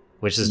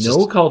 which is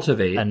just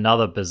Cultivate.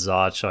 Another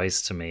bizarre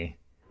choice to me.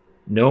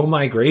 No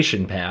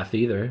Migration Path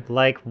either.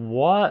 Like,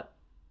 what?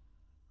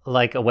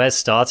 Like, we're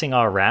starting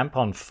our ramp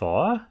on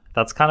 4?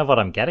 That's kind of what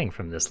I'm getting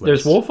from this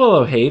list. There's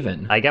Wolfwillow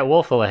Haven. I get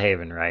Wolfwillow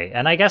Haven, right?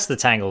 And I guess the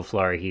Tangled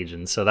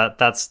Florahedron, so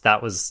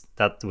that was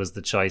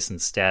the choice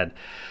instead.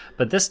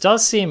 But this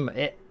does seem...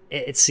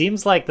 It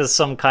seems like there's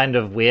some kind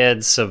of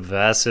weird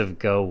subversive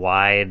go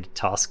wide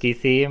Toski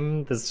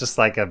theme. There's just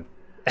like a...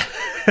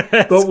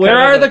 But where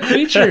are the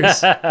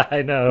creatures?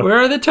 I know. Where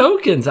are the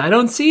tokens? I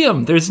don't see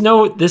them. There's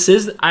no... This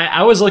is...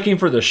 I was looking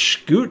for the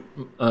Scoot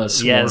Swarm.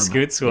 Yeah,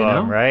 Scoot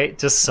Swarm, right?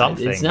 Just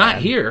something. It's not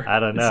man. here. I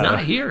don't know. It's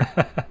not here.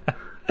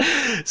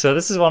 So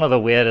this is one of the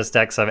weirdest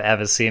decks I've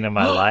ever seen in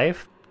my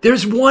life.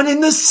 There's one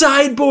in the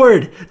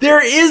sideboard.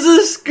 There is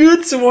a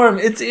Scoot Swarm.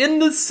 It's in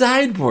the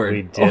sideboard.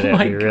 We did it.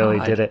 We really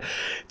did it.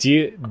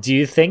 Do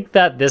you think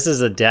that this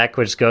is a deck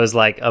which goes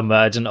like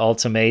Emergent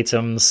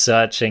Ultimatum,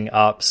 searching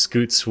up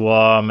Scoot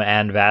Swarm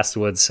and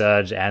Vastwood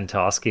Surge and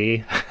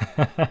Toski?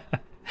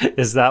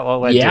 Is that what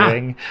we're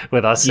doing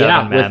with our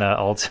 7 mana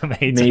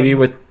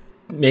ultimatum?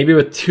 Maybe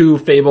with 2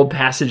 Fabled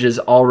Passages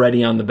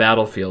already on the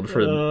battlefield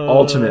for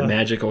ultimate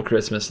magical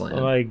Christmas land.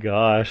 Oh my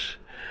gosh.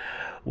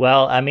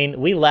 Well, I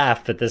mean, we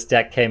laughed, but this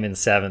deck came in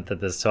 7th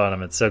at this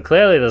tournament, so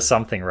clearly there's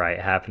something right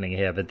happening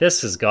here, but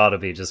this has got to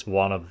be just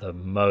one of the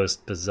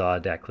most bizarre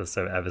deck lists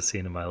I've ever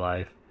seen in my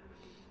life.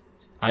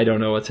 I don't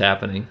know what's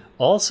happening.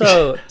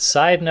 Also,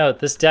 side note,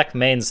 this deck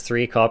mains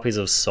 3 copies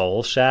of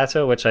Soul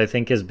Shatter, which I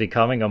think is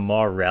becoming a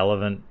more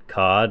relevant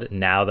card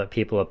now that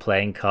people are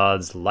playing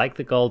cards like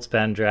the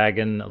Goldspan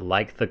Dragon,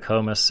 like the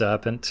Coma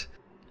Serpent.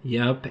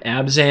 Yep,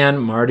 Abzan,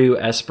 Mardu,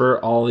 Esper,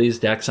 all these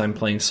decks I'm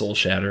playing Soul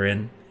Shatter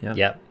in.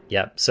 Yep.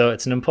 So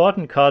it's an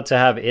important card to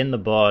have in the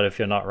board if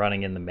you're not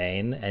running in the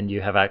main and you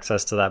have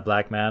access to that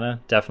black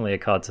mana. Definitely a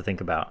card to think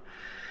about.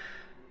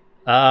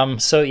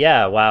 So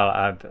yeah,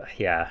 wow.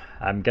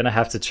 I'm going to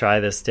have to try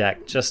this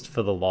deck just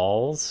for the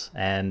lols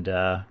and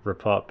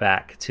report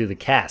back to the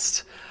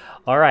cast.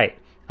 All right.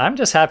 I'm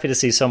just happy to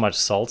see so much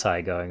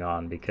Sultai going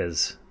on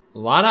because... A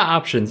lot of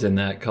options in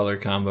that color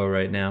combo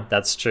right now.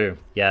 That's true.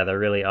 Yeah, there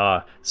really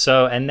are.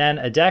 So, and then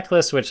a deck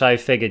list which I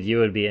figured you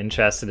would be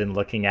interested in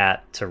looking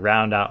at to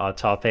round out our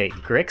top 8.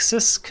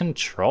 Grixis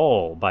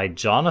Control by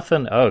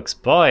Jonathan Oakes.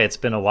 Boy, it's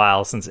been a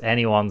while since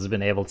anyone's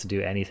been able to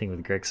do anything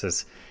with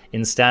Grixis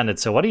in Standard.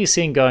 So what are you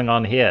seeing going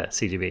on here,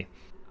 CGB?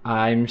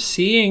 I'm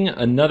seeing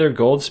another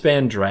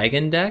Goldspan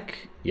Dragon deck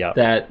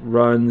that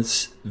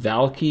runs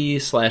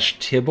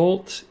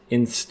Valky/Tibalt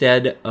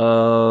instead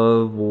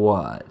of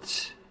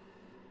what?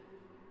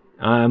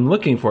 I'm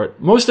looking for it.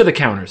 Most of the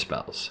counter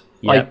spells.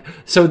 Yep.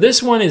 So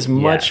this one is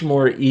much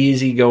more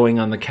easygoing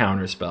on the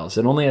counter spells.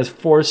 It only has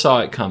 4 Saw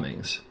It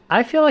Comings.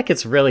 I feel like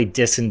it's really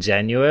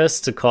disingenuous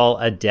to call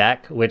a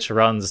deck which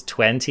runs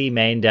 20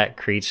 main deck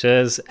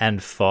creatures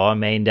and 4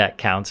 main deck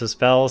counter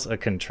spells a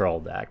control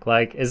deck.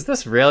 Like, is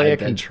this really a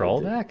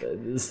control deck?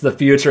 It's the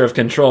future of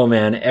control,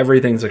 man.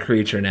 Everything's a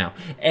creature now.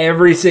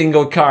 Every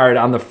single card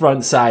on the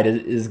front side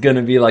is going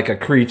to be like a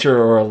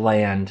creature or a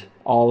land.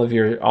 All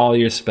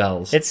your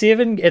spells.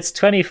 It's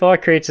 24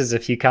 creatures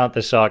if you count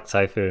the Shock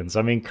Typhoons.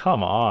 I mean,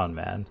 come on,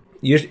 man.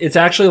 It's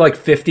actually like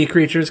 50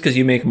 creatures because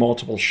you make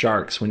multiple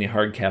sharks when you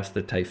hardcast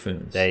the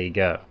Typhoons. There you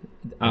go.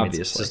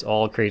 Obviously. It's just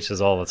all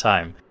creatures all the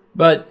time.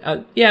 But,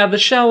 the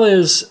shell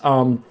is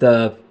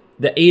the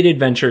the 8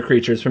 adventure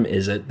creatures from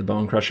Izzet, the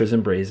Bone Crushers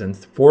and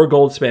Brazens, 4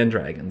 Goldspan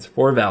Dragons,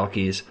 4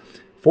 Valkies,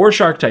 4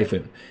 Shark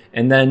Typhoon.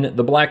 And then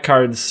the black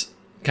cards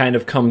kind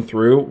of come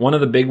through. One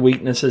of the big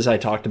weaknesses I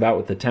talked about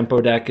with the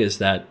Tempo deck is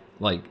that,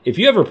 like, if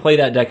you ever play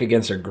that deck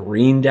against a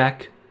green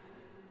deck,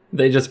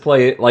 they just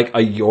play like a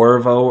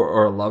Yorvo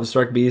or a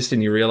Lovestruck Beast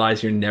and you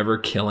realize you're never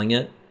killing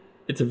it.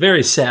 It's a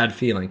very sad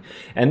feeling.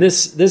 And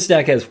this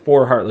deck has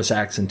 4 Heartless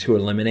Acts and 2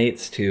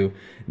 Eliminates to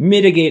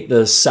mitigate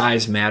the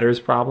size matters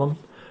problem.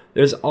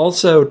 There's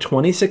also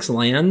 26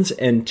 lands,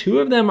 and 2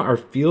 of them are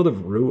Field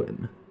of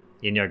Ruin.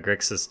 In your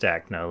Grixis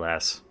deck, no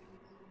less.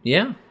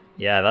 Yeah.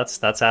 Yeah, that's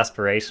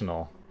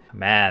aspirational.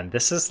 Man,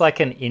 this is like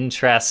an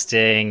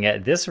interesting...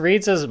 This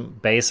reads as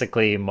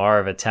basically more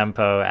of a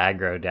tempo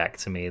aggro deck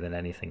to me than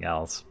anything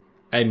else.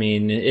 I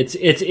mean, is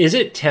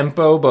it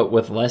tempo, but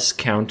with less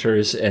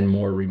counters and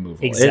more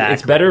removal? Exactly.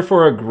 It's better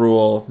for a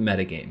Gruul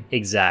metagame.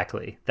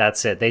 Exactly.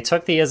 That's it. They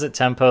took the Izzet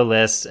tempo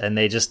list, and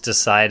they just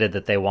decided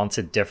that they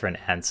wanted different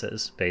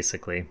answers,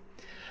 basically.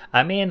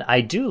 I mean,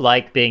 I do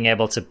like being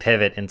able to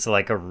pivot into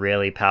like a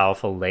really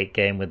powerful late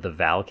game with the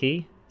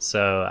Valky.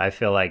 So I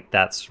feel like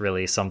that's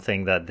really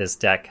something that this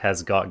deck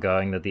has got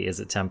going that the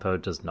Izzet tempo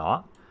does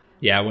not.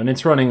 Yeah, when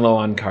it's running low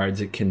on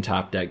cards, it can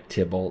top deck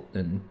Tibalt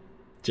and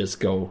just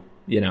go,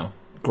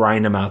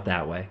 grind them out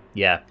that way.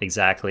 Yeah,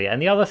 exactly.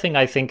 And the other thing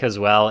I think as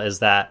well is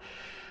that,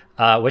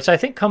 which I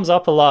think comes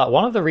up a lot,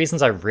 one of the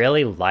reasons I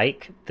really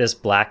like this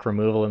black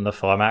removal in the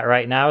format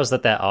right now is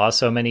that there are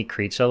so many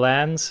creature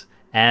lands.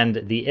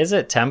 And the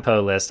Izzet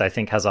tempo list, I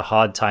think, has a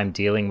hard time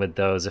dealing with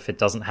those if it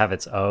doesn't have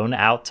its own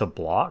out to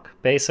block,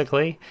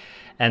 basically.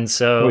 And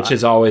so, which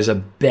is always a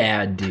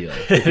bad deal.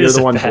 If you're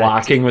the one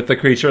blocking with the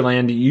creature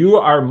land, you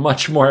are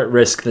much more at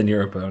risk than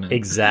your opponent.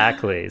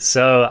 Exactly.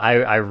 So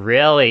I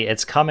really,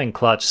 it's come in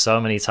clutch so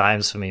many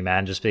times for me,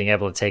 man. Just being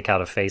able to take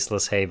out a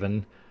Faceless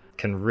Haven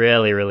can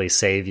really, really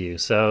save you.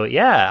 So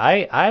yeah,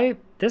 I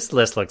this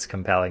list looks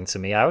compelling to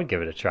me. I would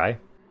give it a try.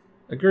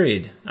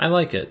 Agreed. I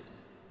like it.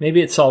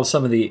 Maybe it solves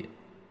some of the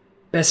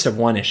best of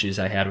one issues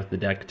I had with the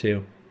deck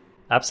too.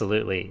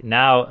 Absolutely.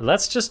 Now,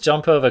 let's just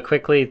jump over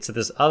quickly to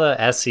this other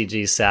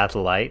SCG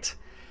satellite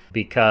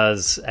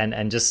because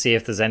and just see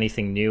if there's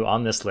anything new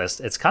on this list.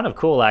 It's kind of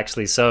cool,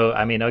 actually. So,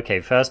 I mean, okay,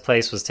 first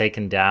place was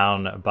taken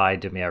down by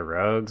Dimir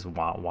Rogues,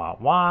 wah, wah,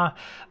 wah.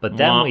 But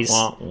then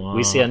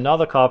we see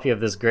another copy of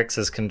this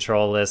Grixis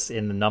control list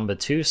in the number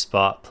 2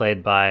 spot,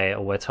 played by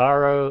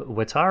Wataru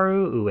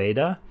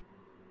Ueda.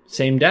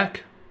 Same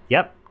deck.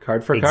 Yep.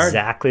 Card for card.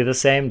 Exactly the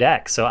same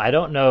deck. So I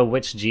don't know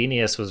which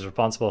genius was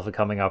responsible for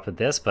coming up with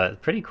this,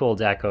 but pretty cool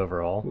deck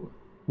overall.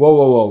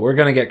 Whoa. We're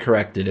going to get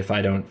corrected if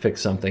I don't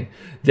fix something.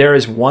 There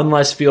is 1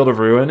 less Field of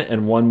Ruin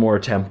and 1 more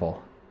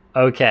Temple.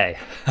 Okay.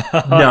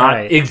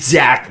 Not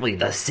exactly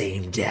the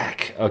same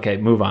deck. Okay,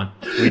 move on.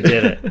 We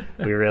did it.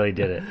 We really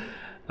did it.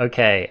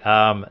 Okay,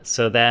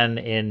 so then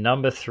in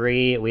number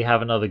 3, we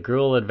have another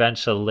Gruul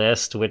Adventure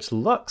list, which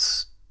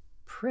looks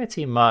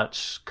pretty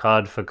much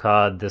card for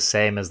card the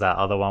same as that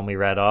other one we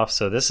read off.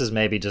 So this is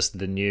maybe just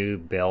the new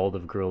build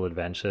of Gruul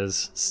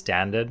Adventures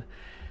standard.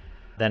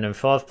 Then in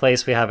 4th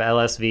place, we have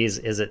LSV's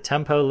Izzet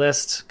Tempo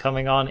list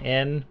coming on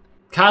in.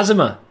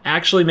 Kazuma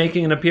actually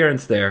making an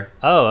appearance there.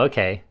 Oh,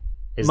 okay.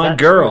 Is my that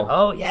girl. True?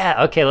 Oh,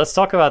 yeah. Okay, let's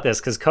talk about this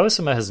because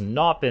Cosima has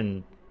not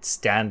been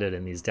standard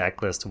in these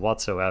deck lists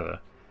whatsoever.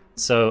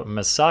 So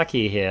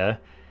Masaki here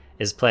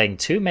is playing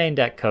 2 main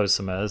deck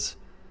Cosimas.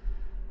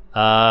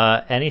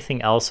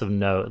 Anything else of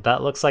note?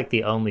 That looks like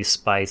the only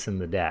spice in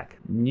the deck.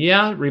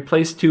 Yeah,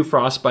 replace 2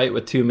 Frostbite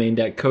with 2 main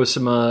deck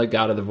Cosima,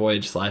 God of the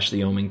Voyage /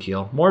 the Omen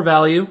Keel. More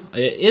value.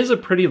 It is a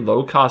pretty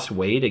low cost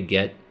way to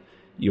get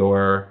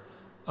your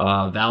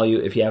value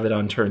if you have it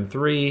on turn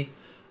 3.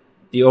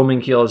 The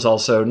Omen Keel is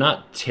also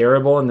not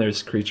terrible, and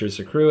there's creatures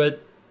accrue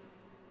it.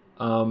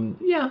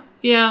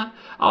 Yeah.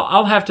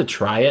 I'll have to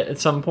try it at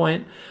some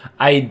point.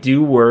 I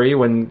do worry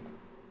when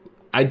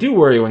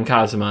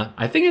Kazuma...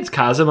 I think it's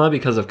Kazuma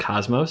because of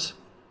Cosmos.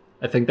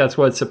 I think that's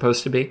what it's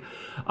supposed to be.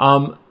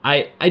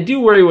 I do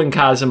worry when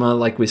Kazuma,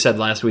 like we said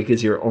last week,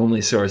 is your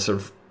only source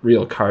of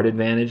real card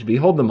advantage.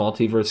 Behold the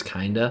Multiverse,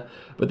 kinda.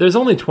 But there's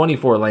only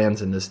 24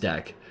 lands in this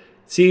deck.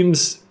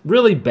 Seems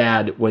really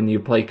bad when you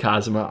play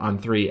Kazuma on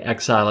 3,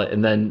 exile it,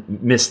 and then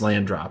miss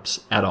land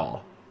drops at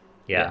all.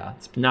 Yeah,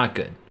 it's not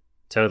good.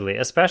 Totally,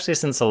 especially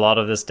since a lot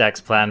of this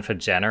deck's plan for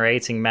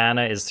generating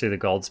mana is through the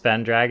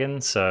Goldspan Dragon,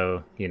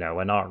 so,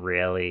 we're not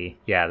really...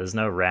 Yeah, there's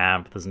no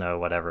ramp, there's no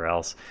whatever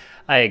else.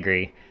 I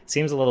agree.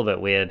 Seems a little bit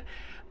weird.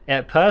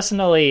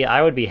 Personally,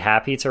 I would be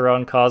happy to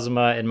run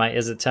Cosima in my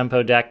Izzet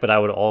Tempo deck, but I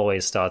would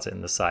always start it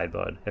in the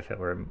sideboard if it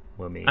were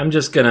me. I'm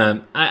just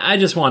gonna... I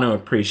just want to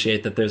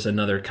appreciate that there's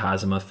another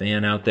Cosima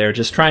fan out there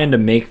just trying to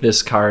make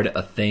this card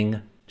a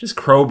thing. Just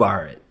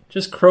crowbar it.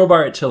 Just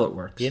crowbar it till it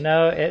works.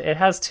 It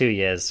has 2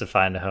 years to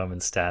find a home in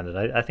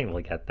Standard. I think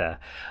we'll get there.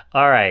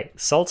 All right,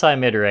 Sultai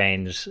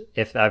midrange.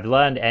 If I've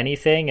learned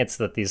anything, it's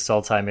that these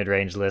Sultai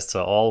midrange lists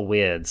are all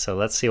weird. So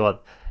let's see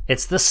what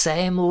It's the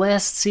same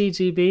list,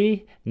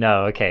 CGB.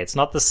 No, okay, it's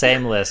not the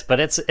same list, but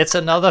it's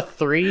another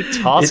 3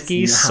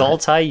 Toski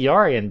Sultai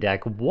Yorion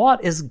deck.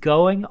 What is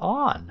going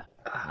on?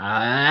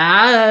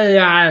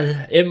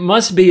 It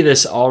must be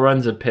this All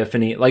Runs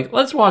Epiphany. Like,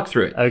 let's walk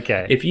through it.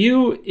 Okay. If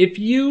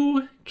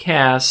you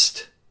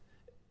cast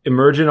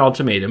Emergent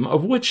Ultimatum,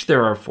 of which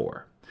there are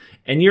 4,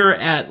 and you're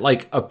at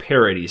like a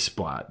parity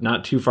spot,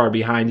 not too far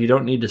behind, you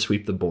don't need to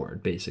sweep the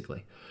board,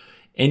 basically.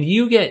 And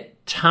you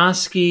get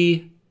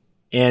Toski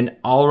and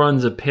All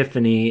Runs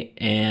Epiphany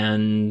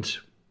and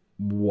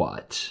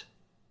what?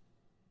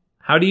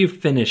 How do you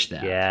finish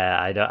that? Yeah,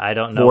 I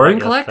don't know.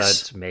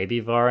 Vorinclex?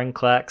 Maybe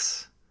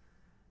Vorinclex.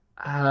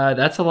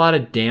 That's a lot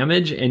of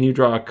damage, and you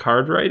draw a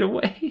card right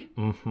away?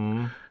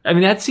 Mm-hmm. I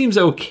mean, that seems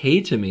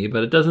okay to me,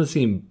 but it doesn't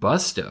seem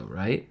busto,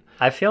 right?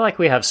 I feel like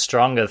we have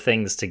stronger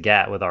things to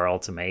get with our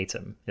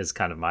ultimatum, is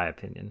kind of my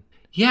opinion.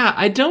 Yeah,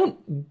 I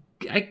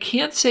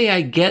can't say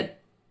I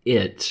get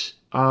it.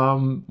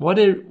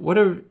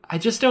 I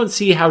just don't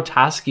see how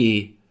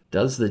Toski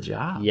does the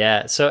job.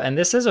 Yeah, and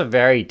this is a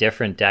very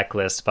different deck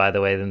list, by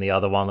the way, than the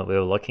other one that we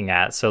were looking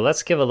at. So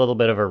let's give a little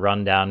bit of a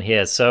rundown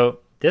here. So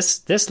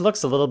this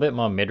looks a little bit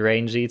more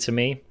mid-rangey to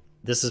me.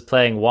 This is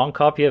playing 1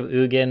 copy of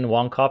Ugin,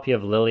 1 copy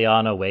of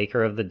Liliana,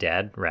 Waker of the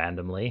Dead,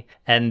 randomly.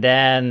 And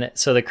then,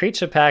 so the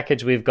creature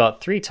package, we've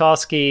got 3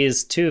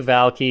 Toskis, 2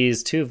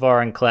 Valkies, 2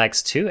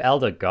 Vorinclex, 2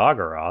 Elder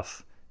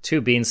Gargaroth, 2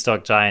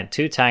 Beanstalk Giant,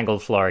 2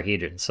 Tangled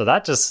Florahedron. So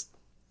that just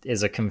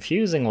is a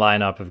confusing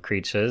lineup of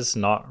creatures,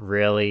 not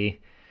really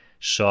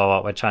sure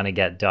what we're trying to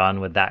get done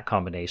with that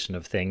combination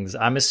of things.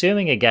 I'm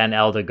assuming, again,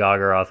 Elder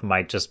Gargaroth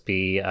might just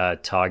be a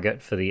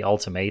target for the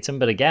ultimatum,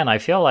 but again, I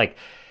feel like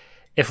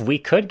if we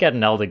could get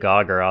an Elder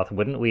Gargaroth,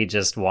 wouldn't we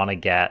just want to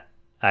get...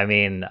 I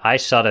mean, I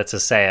shudder to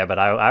say it, but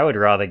I would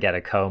rather get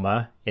a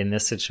Coma in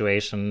this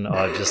situation,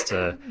 or just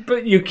a...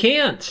 But you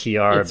can't.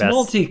 Kiara it's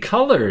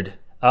multicolored.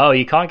 Oh,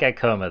 you can't get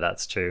Coma,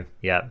 that's true.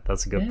 Yeah,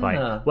 that's a good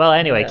point. Well,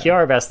 anyway,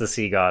 Kiara Best the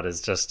Sea God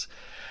is just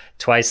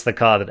twice the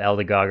card that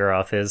Elder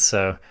Gargaroth is,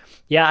 so...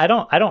 Yeah, I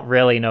don't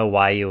really know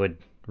why you would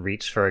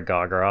reach for a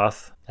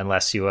Gargaroth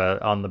unless you were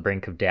on the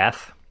brink of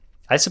death.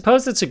 I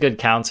suppose it's a good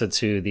counter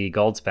to the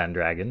Goldspan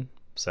Dragon,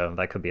 so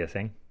that could be a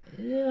thing.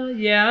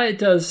 Yeah, it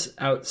does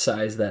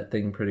outsize that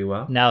thing pretty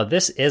well. Now,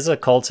 this is a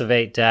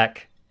Cultivate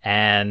deck,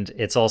 and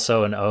it's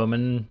also an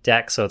Omen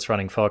deck, so it's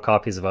running 4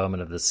 copies of Omen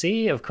of the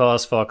Sea, of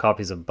course, 4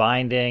 copies of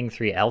Binding,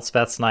 3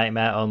 Elspeth's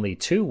Nightmare, only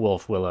 2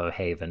 Wolf Willow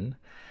Haven.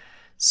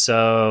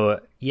 So,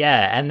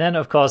 yeah, and then,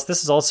 of course,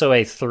 this is also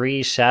a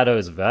 3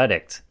 Shadows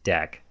Verdict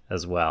deck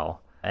as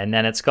well. And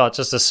then it's got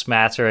just a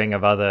smattering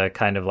of other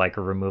kind of like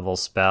removal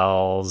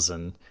spells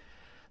and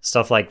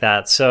stuff like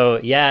that.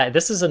 So, yeah,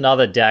 this is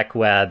another deck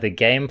where the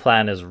game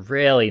plan is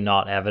really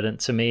not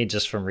evident to me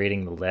just from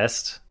reading the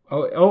list.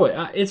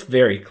 It's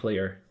very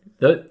clear.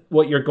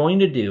 What you're going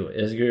to do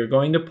is you're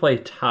going to play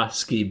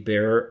Toski,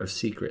 Bearer of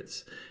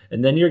Secrets.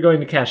 And then you're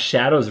going to cast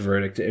Shadow's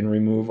Verdict and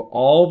remove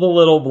all the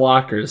little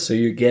blockers so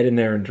you get in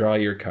there and draw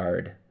your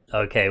card.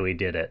 Okay, we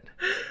did it.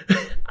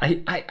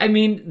 I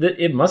mean,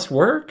 it must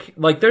work.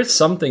 Like, there's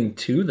something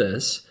to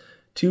this.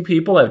 2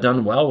 people have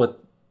done well with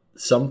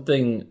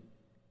something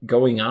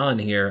going on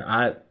here.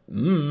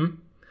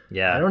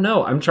 Yeah. I don't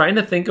know. I'm trying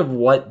to think of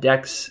what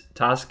decks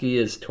Toski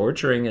is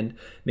torturing, and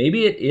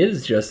maybe it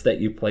is just that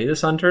you play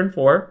this on turn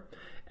 4,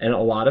 and a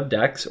lot of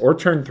decks, or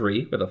turn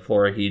 3 with a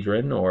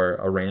Florahedron or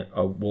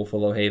a Wolf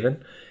Willow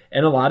Haven,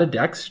 and a lot of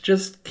decks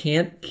just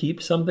can't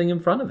keep something in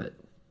front of it.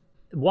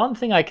 One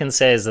thing I can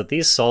say is that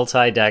these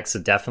Sultai decks are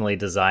definitely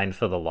designed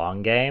for the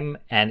long game,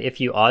 and if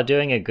you are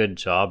doing a good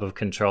job of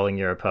controlling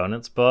your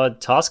opponent's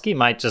board, Toski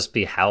might just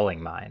be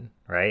Howling Mine,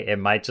 right? It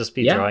might just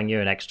be drawing you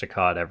an extra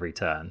card every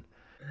turn.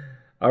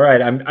 All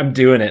right, I'm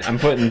doing it. I'm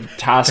putting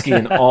Toski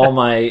in all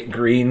my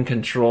green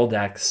control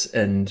decks,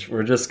 and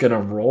we're just gonna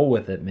roll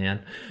with it,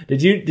 man.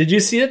 Did you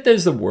see that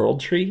there's the World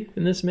Tree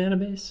in this mana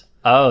base?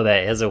 Oh,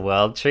 there is a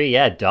World Tree.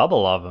 Yeah,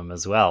 double of them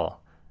as well.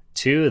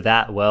 2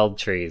 that World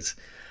Trees.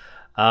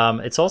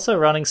 It's also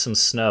running some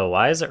snow.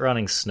 Why is it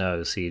running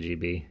snow,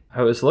 CGB?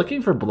 I was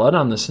looking for blood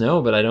on the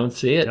snow, but I don't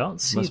see it.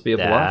 Don't see Must be a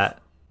bluff.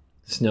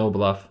 Snow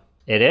bluff.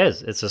 It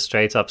is. It's a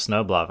straight up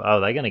snow bluff.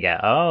 Oh, they're going to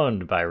get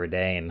owned by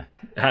Redain.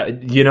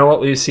 You know what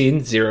we've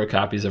seen? 0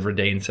 copies of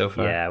Redain so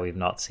far. Yeah, we've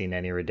not seen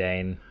any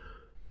Redain.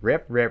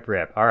 Rip, rip,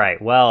 rip. All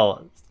right,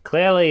 well,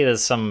 clearly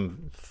there's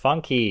some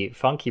funky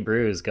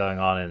brews going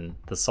on in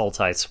the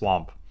Sultai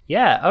Swamp.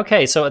 Yeah,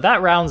 okay, so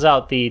that rounds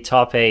out the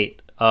top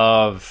 8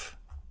 of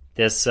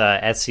this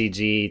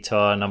SCG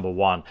Tour number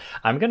 1.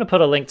 I'm going to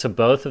put a link to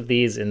both of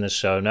these in the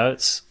show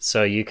notes,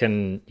 so you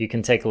can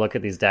take a look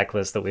at these deck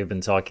lists that we've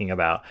been talking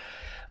about.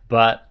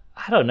 But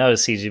I don't know,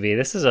 CGB.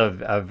 This is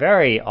a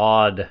very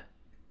odd,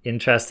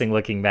 interesting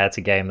looking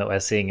metagame that we're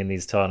seeing in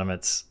these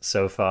tournaments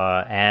so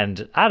far.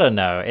 And I don't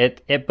know,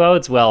 it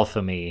bodes well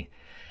for me.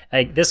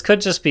 Like, this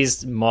could just be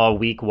more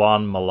week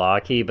 1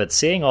 malarkey, but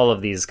seeing all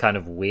of these kind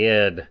of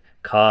weird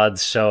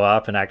cards show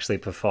up and actually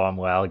perform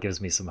well gives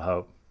me some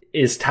hope.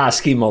 is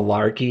Toski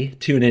malarkey.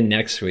 Tune in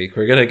next week.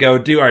 We're gonna go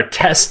do our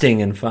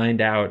testing and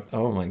find out.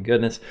 Oh my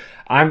goodness,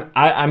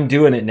 I'm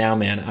doing it now,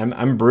 man.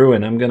 I'm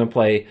brewing. I'm gonna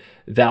play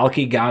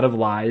Valky, God of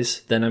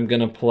Lies. Then I'm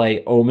gonna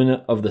play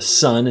Omen of the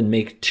Sun and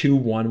make 2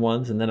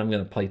 1/1s, and then I'm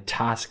gonna play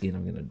Toski and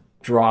I'm gonna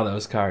draw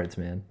those cards,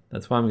 man.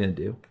 That's what I'm gonna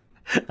do.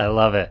 I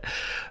love it.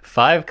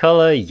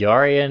 5-color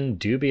Yorion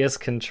Dubious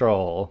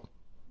Control.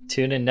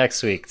 Tune in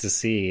next week to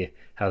see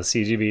how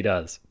CGB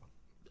does.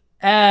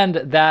 And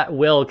that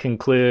will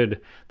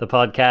conclude the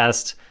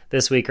podcast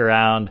this week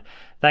around.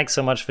 Thanks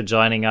so much for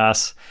joining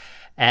us.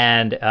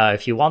 And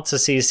if you want to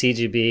see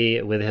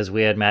CGB with his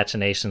weird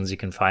machinations, you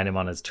can find him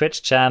on his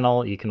Twitch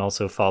channel. You can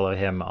also follow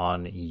him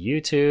on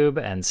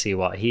YouTube and see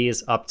what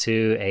he's up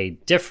to. A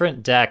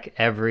different deck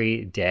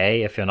every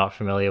day if you're not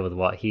familiar with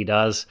what he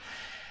does.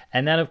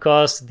 And then, of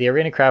course, the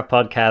Arena Craft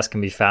podcast can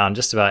be found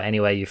just about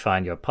anywhere you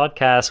find your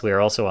podcast. We are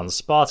also on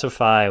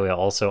Spotify. We are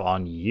also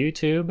on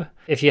YouTube.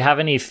 If you have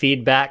any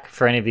feedback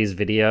for any of these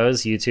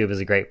videos, YouTube is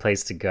a great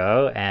place to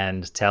go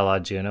and tell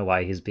Arjuna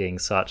why he's being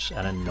such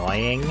an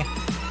annoying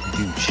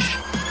douche.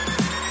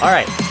 All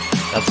right,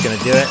 that's going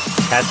to do it.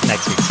 Catch you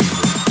next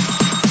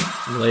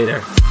week.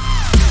 Later.